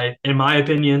that. In my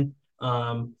opinion,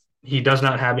 he does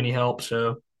not have any help.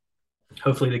 So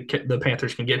hopefully the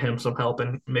Panthers can get him some help,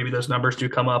 and maybe those numbers do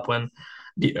come up when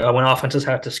offenses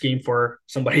have to scheme for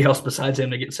somebody else besides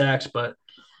him to get sacks. But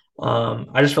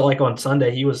I just felt like on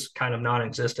Sunday he was kind of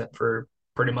non-existent for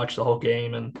pretty much the whole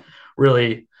game, and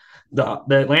really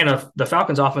the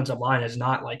Falcons offensive line is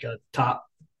not like a top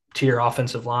tier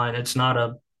offensive line. It's not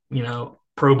a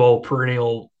Pro Bowl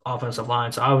perennial offensive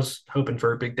line. So I was hoping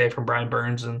for a big day from Brian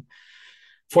Burns, and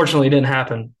fortunately, it didn't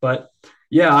happen. But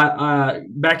yeah,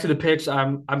 back to the picks.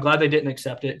 I'm glad they didn't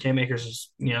accept it. Cam Akers is,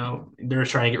 they're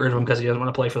just trying to get rid of him because he doesn't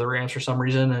want to play for the Rams for some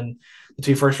reason. And the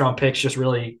 2 first round picks just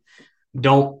really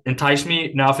don't entice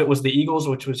me. Now, if it was the Eagles,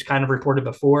 which was kind of reported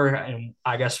before, and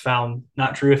I guess found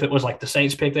not true, if it was like the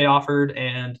Saints pick they offered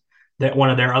and that one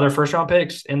of their other first round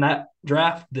picks in that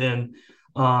draft, then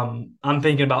I'm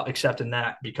thinking about accepting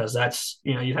that, because that's,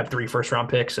 you'd have 3 first round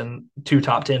picks and 2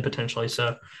 top 10 potentially.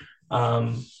 So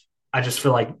I just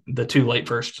feel like the 2 late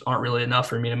firsts aren't really enough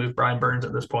for me to move Brian Burns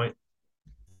at this point.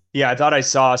 Yeah, I thought I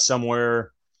saw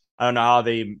somewhere, I don't know how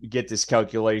they get this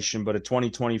calculation, but a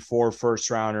 2024 first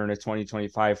rounder and a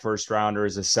 2025 first rounder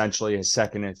is essentially a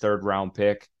second and third round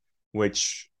pick,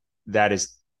 which that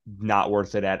is not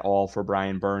worth it at all for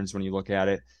Brian Burns when you look at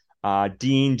it.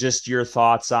 Dean, just your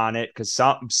thoughts on it, because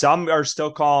some are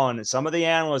still calling, some of the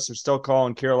analysts are still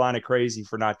calling Carolina crazy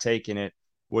for not taking it.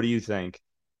 What do you think?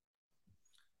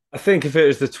 I think if it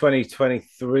was the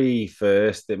 2023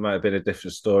 first, it might have been a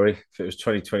different story. If it was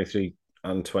 2023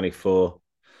 and 24,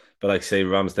 but like I say,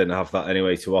 Rams didn't have that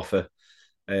anyway to offer.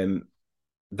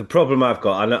 The problem I've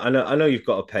got, I know you've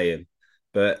got to pay him,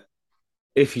 but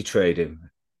if you trade him,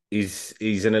 he's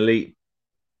an elite,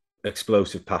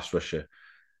 explosive pass rusher.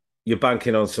 You're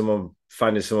banking on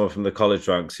finding someone from the college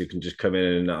ranks who can just come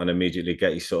in and immediately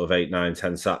get you sort of 8, 9,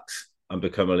 10 sacks and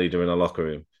become a leader in a locker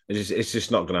room. It's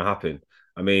just not going to happen.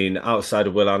 I mean, outside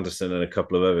of Will Anderson and a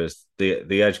couple of others,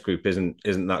 the edge group isn't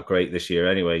that great this year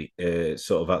anyway,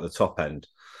 sort of at the top end.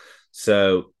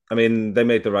 So, I mean, they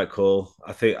made the right call.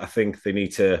 I think they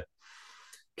need to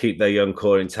keep their young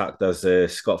core intact,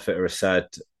 as Scott Fitter has said,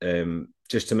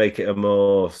 just to make it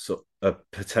a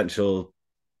potential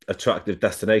attractive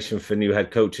destination for new head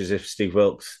coaches if Steve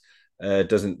Wilkes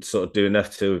doesn't sort of do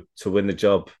enough to win the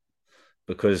job.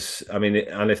 Because, I mean,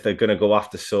 and if they're going to go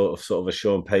after sort of a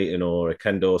Sean Payton or a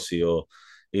Ken Dorsey or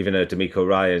even a D'Amico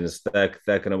Ryans, they're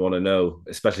going to want to know,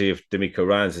 especially if D'Amico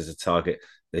Ryans is a target,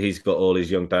 that he's got all his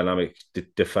young dynamic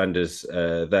defenders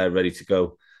there ready to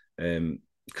go.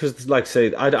 Because, like I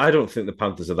say, I don't think the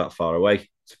Panthers are that far away,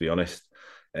 to be honest.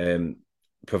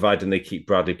 Providing they keep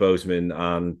Bradley Bozeman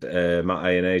and Matt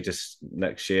Ioannidis just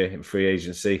next year in free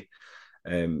agency.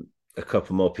 A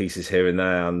couple more pieces here and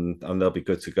there, and they'll be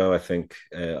good to go, I think.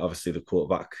 Obviously, the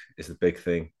quarterback is the big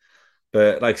thing.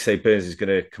 But like I say, Burns is going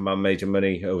to command major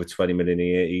money, over 20 million a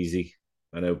year, easy.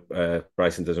 I know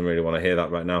Bryson doesn't really want to hear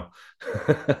that right now.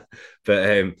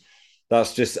 But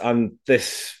that's just, and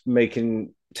this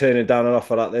turning down an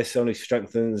offer like this only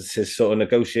strengthens his sort of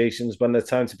negotiations when the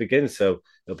time to begin. So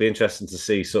it'll be interesting to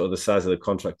see sort of the size of the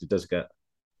contract he does get.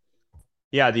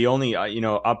 Yeah, the only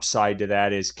upside to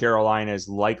that is Carolina is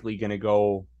likely going to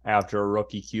go after a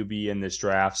rookie QB in this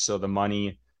draft, so the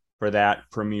money for that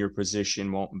premier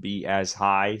position won't be as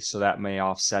high, so that may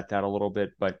offset that a little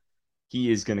bit. But he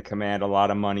is going to command a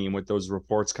lot of money, and with those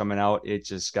reports coming out, it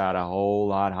just got a whole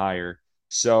lot higher.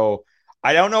 So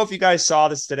I don't know if you guys saw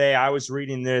this today. I was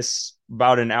reading this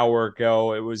about an hour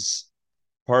ago. It was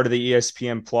part of the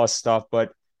ESPN Plus stuff,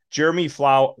 but Jeremy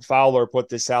Fowler put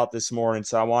this out this morning,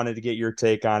 so I wanted to get your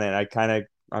take on it.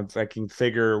 I can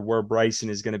figure where Bryson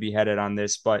is going to be headed on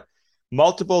this, but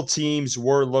multiple teams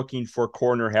were looking for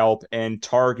corner help and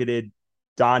targeted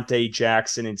Dante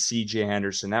Jackson and CJ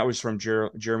Henderson. That was from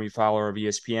Jeremy Fowler of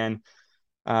ESPN.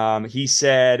 He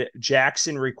said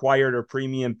Jackson required a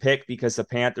premium pick because the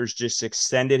Panthers just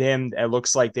extended him. It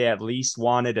looks like they at least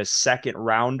wanted a second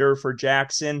rounder for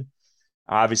Jackson.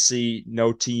 Obviously,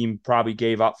 no team probably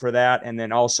gave up for that. And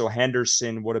then also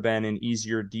would have been an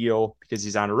easier deal because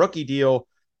he's on a rookie deal,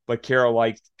 but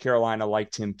Carolina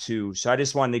liked him too. So I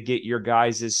just wanted to get your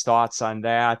guys' thoughts on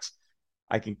that.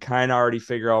 I can kind of already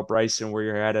figure out, Bryson, where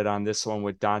you're headed on this one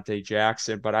with Dante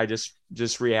Jackson, but I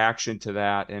just reaction to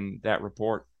that and that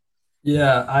report.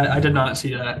 Yeah, I did not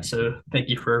see that. So thank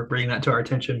you for bringing that to our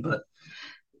attention. But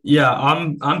yeah,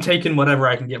 I'm taking whatever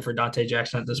I can get for Dante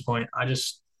Jackson at this point.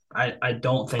 I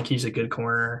don't think he's a good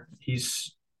corner. He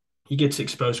gets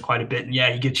exposed quite a bit. And yeah,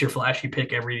 he gets your flashy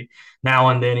pick every now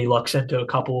and then. He lucks into a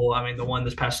couple. I mean, the one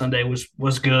this past Sunday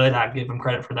was good. I'd give him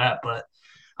credit for that. But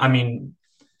I mean,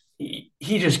 he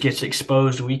just gets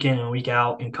exposed week in and week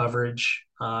out in coverage.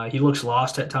 He looks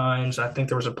lost at times. I think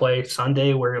there was a play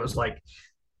Sunday where it was like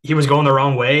he was going the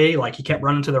wrong way. Like he kept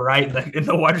running to the right, and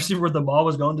the wide receiver with the ball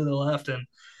was going to the left. And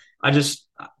I just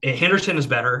Henderson is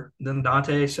better than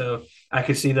Dante, so I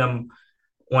could see them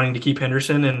wanting to keep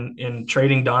Henderson and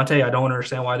trading Dante. I don't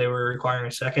understand why they were requiring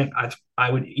a second.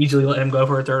 I would easily let him go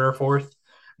for a third or fourth,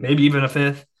 maybe even a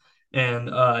fifth.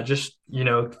 And just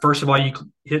first of all, you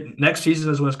hit next season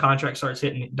is when his contract starts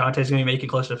hitting. Dante's going to be making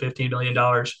close to $15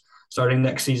 million starting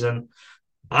next season.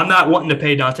 I'm not wanting to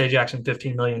pay Dante Jackson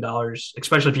 $15 million,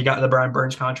 especially if you got the Brian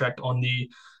Burns contract on the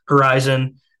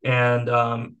horizon. And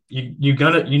you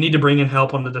need to bring in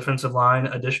help on the defensive line,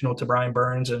 additional to Brian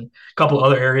Burns and a couple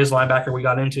other areas linebacker we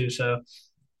got into. So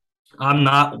I'm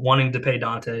not wanting to pay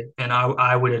Dante, and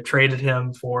I would have traded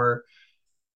him for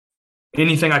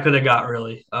anything I could have got.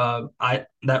 Really,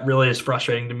 that really is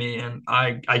frustrating to me, and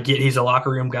I get he's a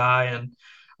locker room guy,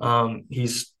 and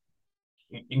he's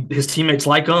his teammates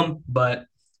like him, but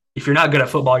if you're not good at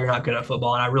football, you're not good at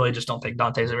football, and I really just don't think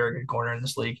Dante's a very good corner in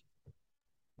this league.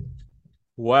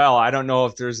 Well, I don't know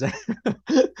if there's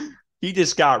he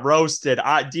just got roasted.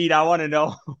 Dean, I want to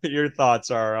know what your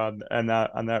thoughts are on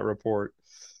that report.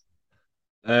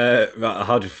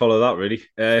 How do you follow that, really?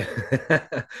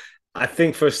 I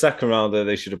think for a second rounder,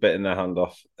 they should have bitten their hand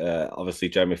off. Obviously,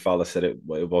 Jeremy Fowler said it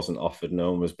wasn't offered,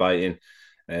 no one was biting.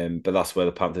 But that's where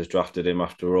the Panthers drafted him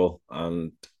after all.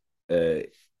 And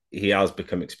he has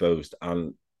become exposed.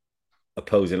 And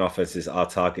opposing offenses are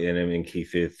targeting him in key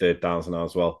third downs now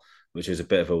as well, which is a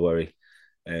bit of a worry,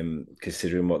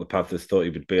 considering what the Panthers thought he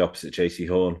would be opposite JC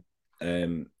Horn.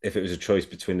 If it was a choice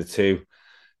between the two,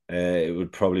 it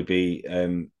would probably be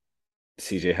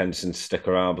CJ Henderson to stick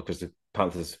around because the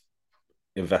Panthers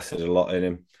invested a lot in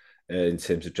him in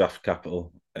terms of draft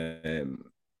capital. And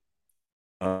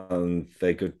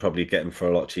they could probably get him for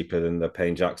a lot cheaper than they're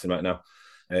paying Jackson right now.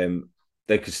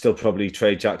 They could still probably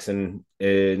trade Jackson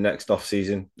next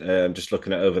offseason. I'm just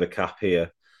looking at over the cap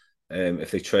here. If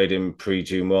they trade him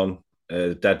pre-June 1,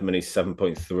 the dead money's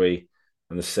 7.3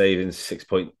 and the savings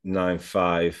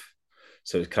 6.95.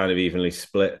 So it's kind of evenly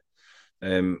split,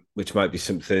 which might be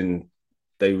something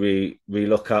they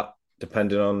re-look at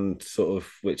depending on sort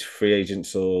of which free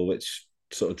agents or which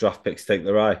sort of draft picks take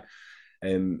their eye.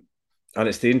 And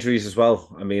it's the injuries as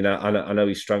well. I mean, I know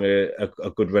he strung a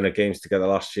good run of games together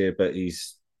last year, but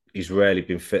he's rarely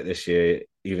been fit this year,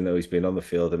 even though he's been on the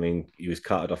field. I mean, he was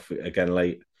carted off again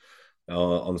late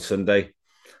on Sunday.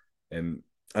 And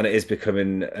it is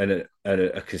becoming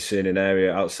a concerning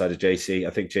area outside of JC. I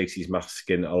think JC's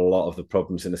masking a lot of the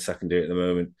problems in the secondary at the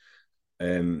moment.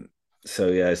 So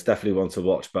yeah, it's definitely one to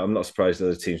watch. But I'm not surprised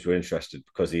other teams were interested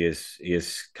because he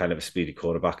is kind of a speedy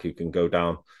cornerback who can go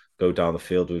down the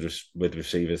field with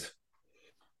receivers.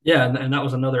 Yeah, and that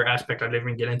was another aspect I didn't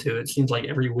even get into. It seems like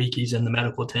every week he's in the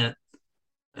medical tent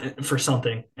for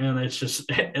something, and it's just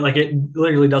like it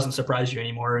literally doesn't surprise you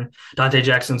anymore. And Dante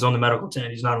Jackson's on the medical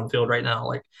tent; he's not on the field right now.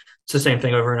 Like it's the same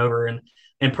thing over and over. And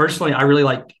personally, I really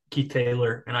like Keith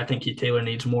Taylor, and I think Keith Taylor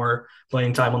needs more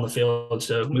playing time on the field.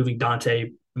 So moving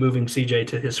CJ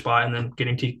to his spot, and then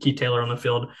getting Keith Taylor on the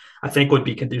field, I think would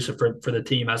be conducive for the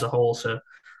team as a whole. So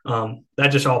that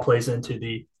just all plays into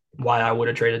the why I would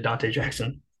have traded Dante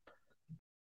Jackson.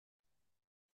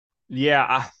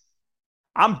 Yeah,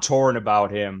 I'm torn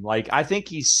about him. Like, I think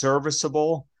he's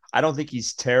serviceable. I don't think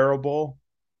he's terrible.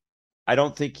 I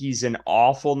don't think he's an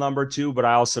awful number two, but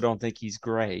I also don't think he's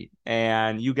great.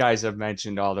 And you guys have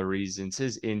mentioned all the reasons.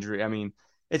 His injury, I mean,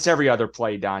 it's every other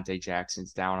play Dante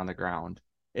Jackson's down on the ground.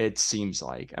 It seems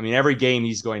like. I mean, every game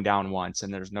he's going down once,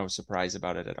 and there's no surprise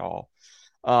about it at all.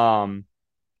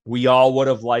 We all would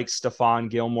have liked Stephon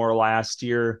Gilmore last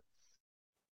year.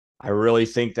 I really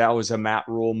think that was a Matt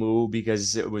Rule move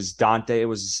because it was Dante. It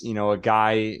was, a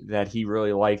guy that he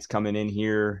really liked coming in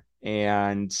here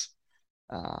and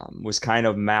was kind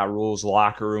of Matt Rule's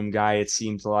locker room guy, it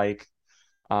seems like.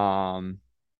 But,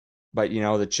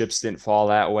 the chips didn't fall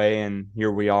that way, and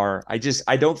here we are. I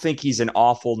don't think he's an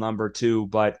awful number two,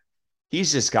 but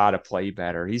he's just got to play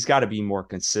better. He's got to be more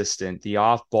consistent. The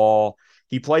off ball,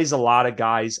 he plays a lot of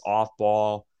guys off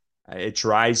ball. It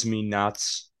drives me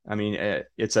nuts. I mean,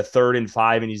 it's a 3rd and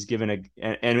 5, and he's given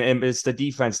and it's the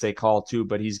defense they call too,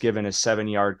 but he's given a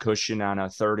 7-yard cushion on a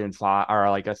 3rd and 5 or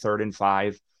like a 3rd and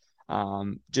 5.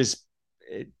 I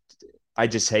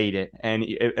just hate it. And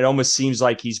it almost seems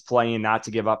like he's playing not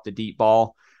to give up the deep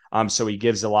ball. So he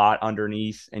gives a lot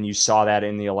underneath, and you saw that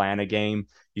in the Atlanta game.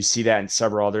 You see that in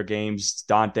several other games.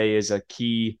 Dante is a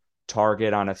key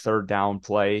target on a 3rd down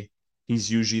play.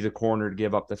 He's usually the corner to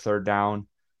give up the 3rd down.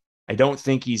 I don't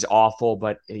think he's awful,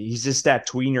 but he's just that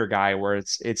tweener guy where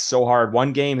it's so hard.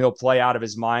 One game he'll play out of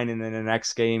his mind, and then the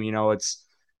next game, it's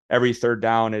every third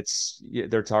down,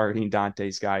 they're targeting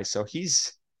Dante's guy. So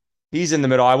he's in the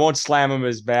middle. I won't slam him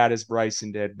as bad as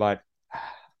Bryson did, but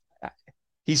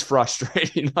he's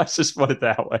frustrating. Let's just put it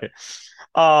that way.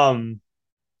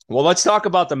 Well, let's talk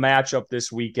about the matchup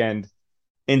this weekend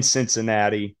in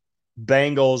Cincinnati.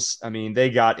 Bengals, I mean, they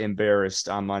got embarrassed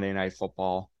on Monday Night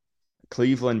Football.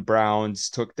 Cleveland Browns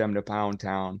took them to Pound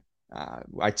Town.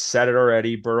 I said it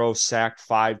already. Burrow sacked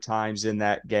 5 times in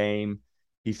that game.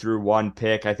 He threw 1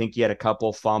 pick. I think he had a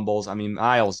couple fumbles. I mean,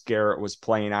 Myles Garrett was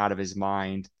playing out of his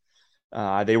mind.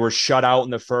 They were shut out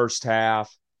in the first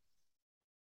half.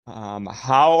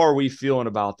 How are we feeling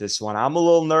about this one? I'm a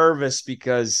little nervous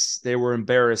because they were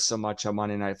embarrassed so much on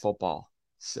Monday Night Football.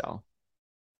 So,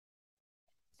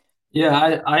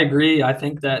 Yeah, I agree. I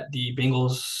think that the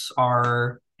Bengals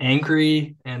are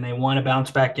angry and they want a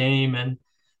bounce back game and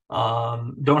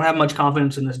don't have much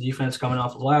confidence in this defense coming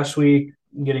off of last week,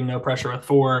 getting no pressure with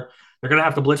 4. They're going to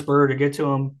have to blitz Burrow to get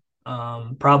to him,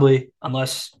 probably,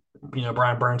 unless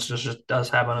Brian Burns just does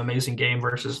have an amazing game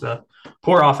versus the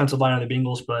poor offensive line of the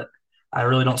Bengals. But I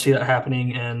really don't see that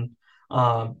happening, and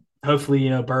hopefully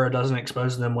Burrow doesn't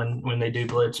expose them when they do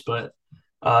blitz. But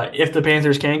if the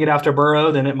Panthers can get after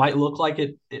Burrow, then it might look like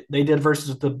they did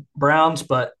versus the Browns,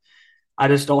 but I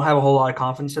just don't have a whole lot of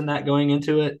confidence in that going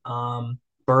into it.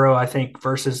 Burrow, I think,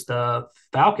 versus the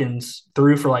Falcons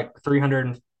threw for like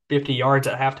 350 yards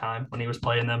at halftime when he was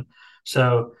playing them.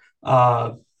 So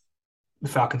the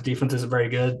Falcons defense isn't very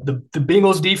good. The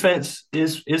Bengals defense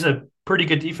is a pretty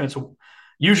good defense.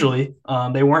 Usually,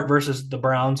 they weren't versus the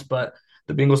Browns, but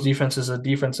the Bengals defense is a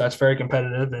defense that's very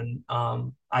competitive, and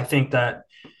I think that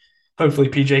hopefully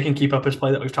PJ can keep up his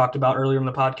play that we've talked about earlier in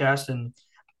the podcast. And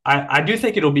I do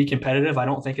think it'll be competitive. I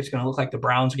don't think it's going to look like the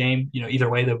Browns game, either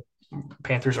way, the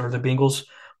Panthers or the Bengals.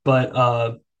 But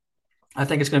I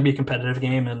think it's going to be a competitive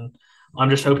game, and I'm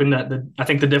just hoping that I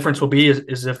think the difference will be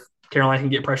is if Carolina can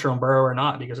get pressure on Burrow or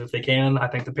not. Because if they can, I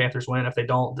think the Panthers win. If they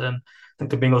don't, then I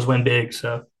think the Bengals win big.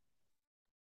 So,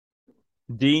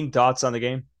 Dean, thoughts on the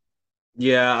game?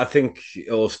 Yeah, I think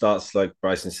it all starts, like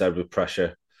Bryson said, with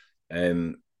pressure.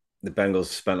 The Bengals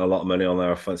spent a lot of money on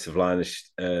their offensive line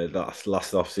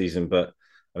last off season, but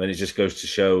I mean, it just goes to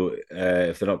show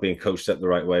if they're not being coached up the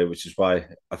right way, which is why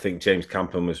I think James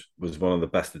Campen was one of the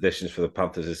best additions for the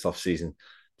Panthers this off season,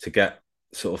 to get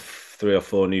sort of 3 or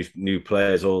 4 new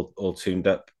players all tuned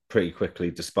up pretty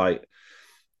quickly, despite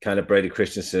kind of Brady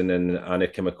Christensen and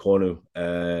Anikim Ekwonu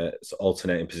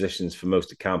alternating positions for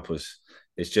most of camp is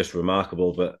just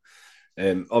remarkable. But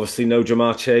obviously no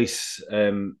Jamar Chase.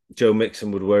 Joe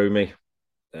Mixon would worry me.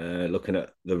 Looking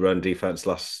at the run defense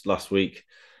last week,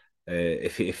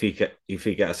 if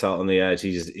he gets out on the edge,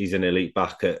 he's an elite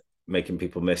back at making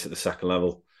people miss at the second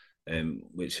level,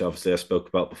 which obviously I spoke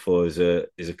about before is a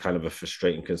kind of a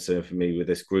frustrating concern for me with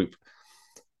this group.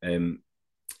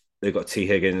 They've got T.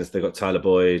 Higgins, they've got Tyler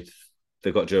Boyd,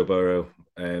 they've got Joe Burrow.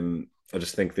 I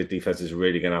just think the defense is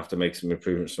really going to have to make some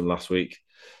improvements from last week.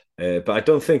 But I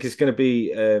don't think it's going to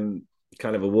be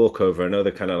kind of a walkover. I know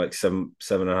they're kind of like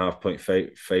 7.5 point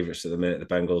favorites at the minute, the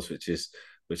Bengals,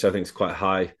 which I think is quite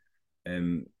high.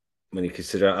 When you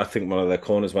consider, I think one of their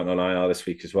corners went on IR this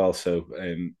week as well. So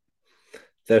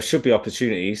there should be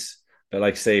opportunities. But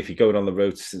like I say, if you're going on the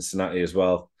road to Cincinnati as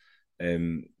well,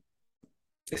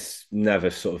 it's never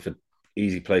sort of an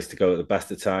easy place to go at the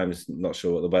best of times. Not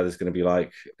sure what the weather's going to be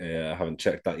like. I haven't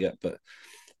checked that yet, but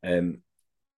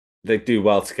they do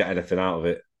well to get anything out of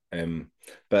it.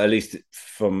 But at least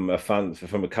from a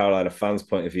Carolina fan's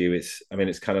point of view, it's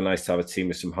kind of nice to have a team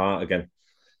with some heart again,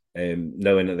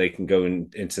 knowing that they can go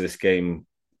into this game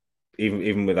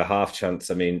even with a half chance.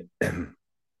 I mean,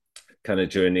 kind of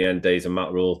during the end days of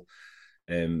Matt Rule,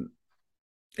 it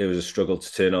was a struggle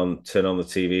to turn on the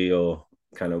TV or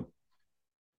kind of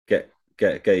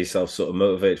get yourself sort of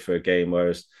motivated for a game.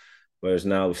 Whereas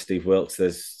now with Steve Wilkes,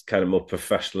 there's kind of more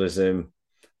professionalism,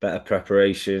 better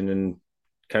preparation, and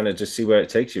kind of just see where it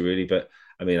takes you, really. But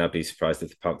I mean, I'd be surprised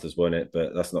if the Panthers won it,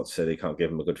 but that's not to say they can't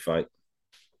give them a good fight.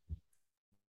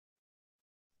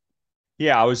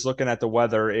 Yeah, I was looking at the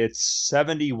weather. It's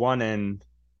 71 and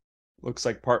looks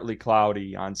like partly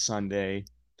cloudy on Sunday,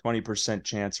 20%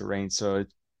 chance of rain. So it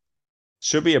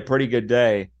should be a pretty good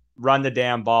day. Run the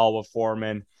damn ball with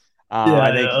Foreman.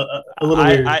 I think a little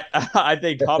weird. I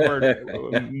think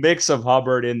Hubbard, mix of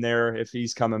Hubbard in there if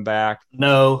he's coming back.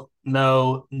 No.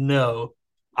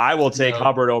 I will take No.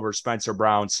 Hubbard over Spencer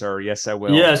Brown, sir. Yes, I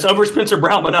will. Yes, over Spencer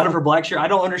Brown, but not over Blackshear. I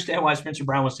don't understand why Spencer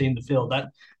Brown was seeing the field. That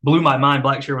blew my mind.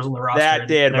 Blackshear was on the roster, That and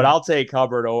did, but I'll take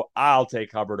Hubbard. I'll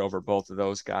take Hubbard over both of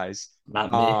those guys.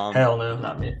 not me. Hell no,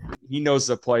 not me. He knows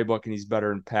the playbook and he's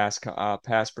better in pass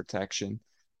protection.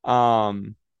 But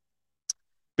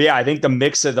yeah, I think the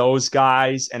mix of those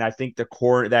guys, and I think that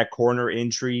corner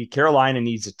injury, Carolina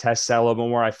needs to test that a little bit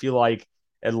more. I feel like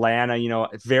Atlanta,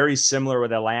 very similar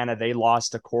with Atlanta. They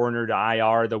lost a corner to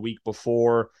IR the week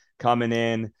before coming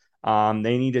in.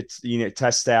 They need to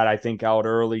test that, I think, out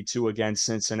early too against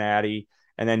Cincinnati.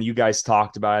 And then you guys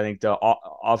talked about, I think the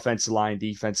offensive line,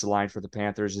 defensive line for the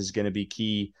Panthers is going to be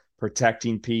key,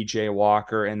 protecting PJ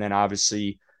Walker, and then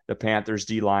obviously the Panthers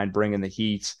D line bringing the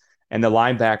heat. And the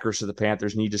linebackers of the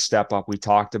Panthers need to step up. We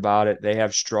talked about it. They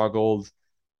have struggled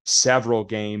several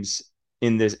games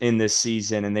in this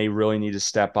season, and they really need to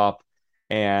step up.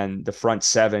 And the front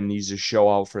seven needs to show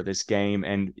out for this game,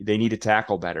 and they need to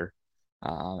tackle better.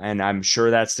 And I'm sure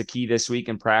that's the key this week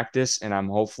in practice. And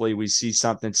hopefully we see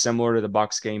something similar to the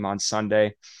Bucs game on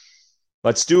Sunday.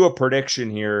 Let's do a prediction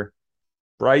here.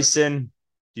 Bryson,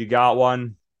 you got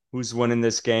one? Who's winning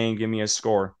this game? Give me a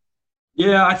score.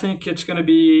 Yeah, I think it's not going to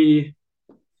be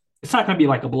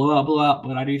like a blowout,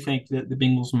 but I do think that the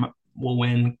Bengals will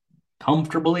win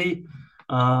comfortably,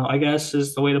 I guess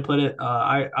is the way to put it.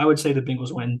 I would say the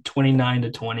Bengals win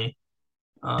 29-20.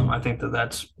 I think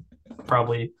that's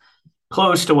probably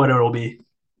close to what it'll be.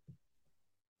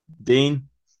 Dean?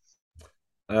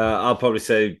 I'll probably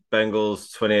say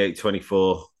Bengals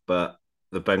 28-24, but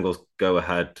the Bengals go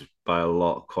ahead by a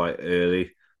lot quite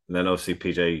early. And then obviously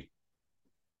PJ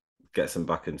gets them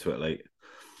back into it late,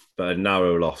 but a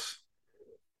narrow loss.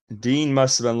 Dean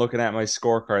must have been looking at my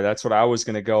scorecard. That's what I was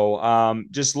going to go.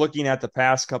 Just looking at the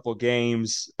past couple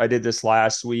games, I did this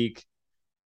last week.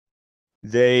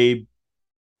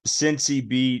 Since he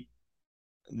beat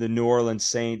the New Orleans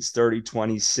Saints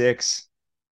 30-26,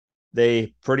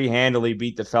 they pretty handily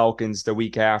beat the Falcons the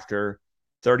week after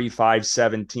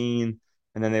 35-17,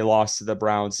 and then they lost to the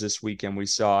Browns this weekend. We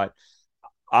saw it.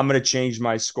 I'm going to change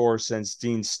my score since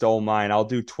Dean stole mine. I'll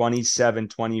do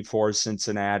 27-24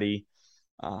 Cincinnati.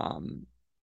 I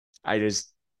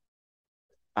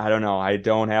don't know. I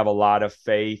don't have a lot of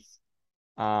faith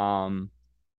in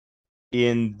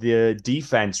the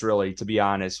defense, really, to be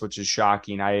honest, which is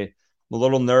shocking. I'm a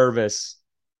little nervous,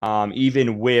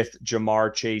 even with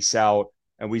Jamar Chase out.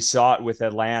 And we saw it with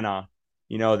Atlanta.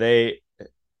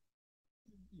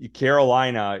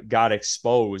 Carolina got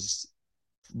exposed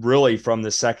really from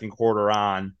the second quarter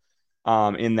on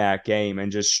in that game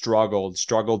and just struggled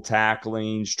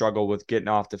tackling, struggled with getting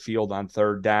off the field on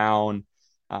third down,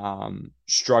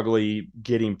 struggling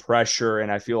getting pressure. And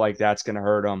I feel like that's going to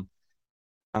hurt them.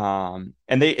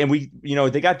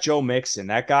 They got Joe Mixon.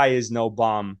 That guy is no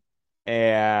bum,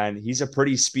 and he's a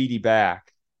pretty speedy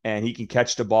back, and he can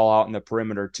catch the ball out in the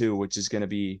perimeter too, which is going to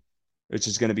be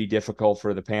difficult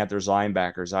for the Panthers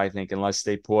linebackers, I think, unless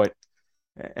they put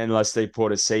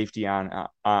a safety on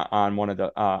one of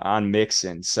the on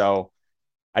Mixon. So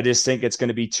I just think it's going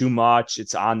to be too much.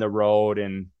 It's on the road,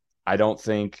 and I don't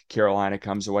think Carolina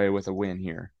comes away with a win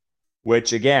here.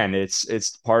 Which again,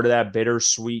 it's part of that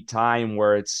bittersweet time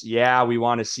where we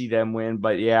want to see them win,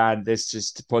 but this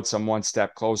just puts them one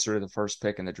step closer to the first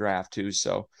pick in the draft too.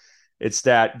 So it's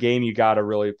that game you got to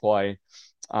really play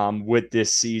with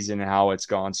this season and how it's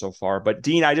gone so far. But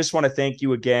Dean, I just want to thank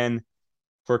you again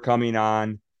for coming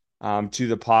on to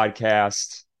the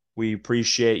podcast. We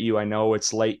appreciate you. I know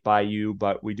it's late by you,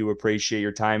 but we do appreciate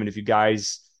your time. And if you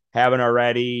guys haven't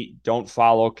already, don't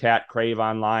follow Cat Crave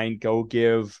online. Go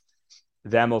give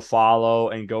them a follow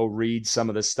and go read some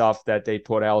of the stuff that they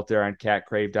put out there on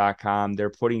catcrave.com.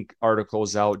 They're putting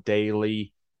articles out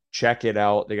daily. Check it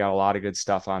out. They got a lot of good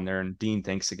stuff on there. And Dean,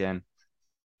 thanks again.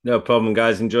 No problem,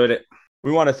 guys. Enjoyed it.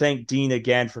 We want to thank Dean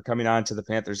again for coming on to the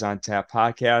Panthers on Tap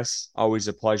podcast. Always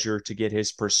a pleasure to get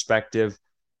his perspective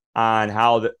on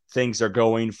how things are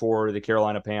going for the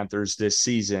Carolina Panthers this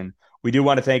season. We do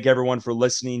want to thank everyone for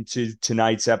listening to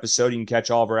tonight's episode. You can catch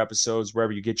all of our episodes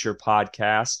wherever you get your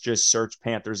podcasts. Just search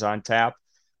Panthers on Tap.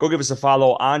 Go give us a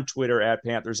follow on Twitter at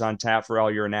Panthers on Tap for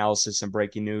all your analysis and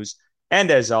breaking news.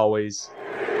 And as always,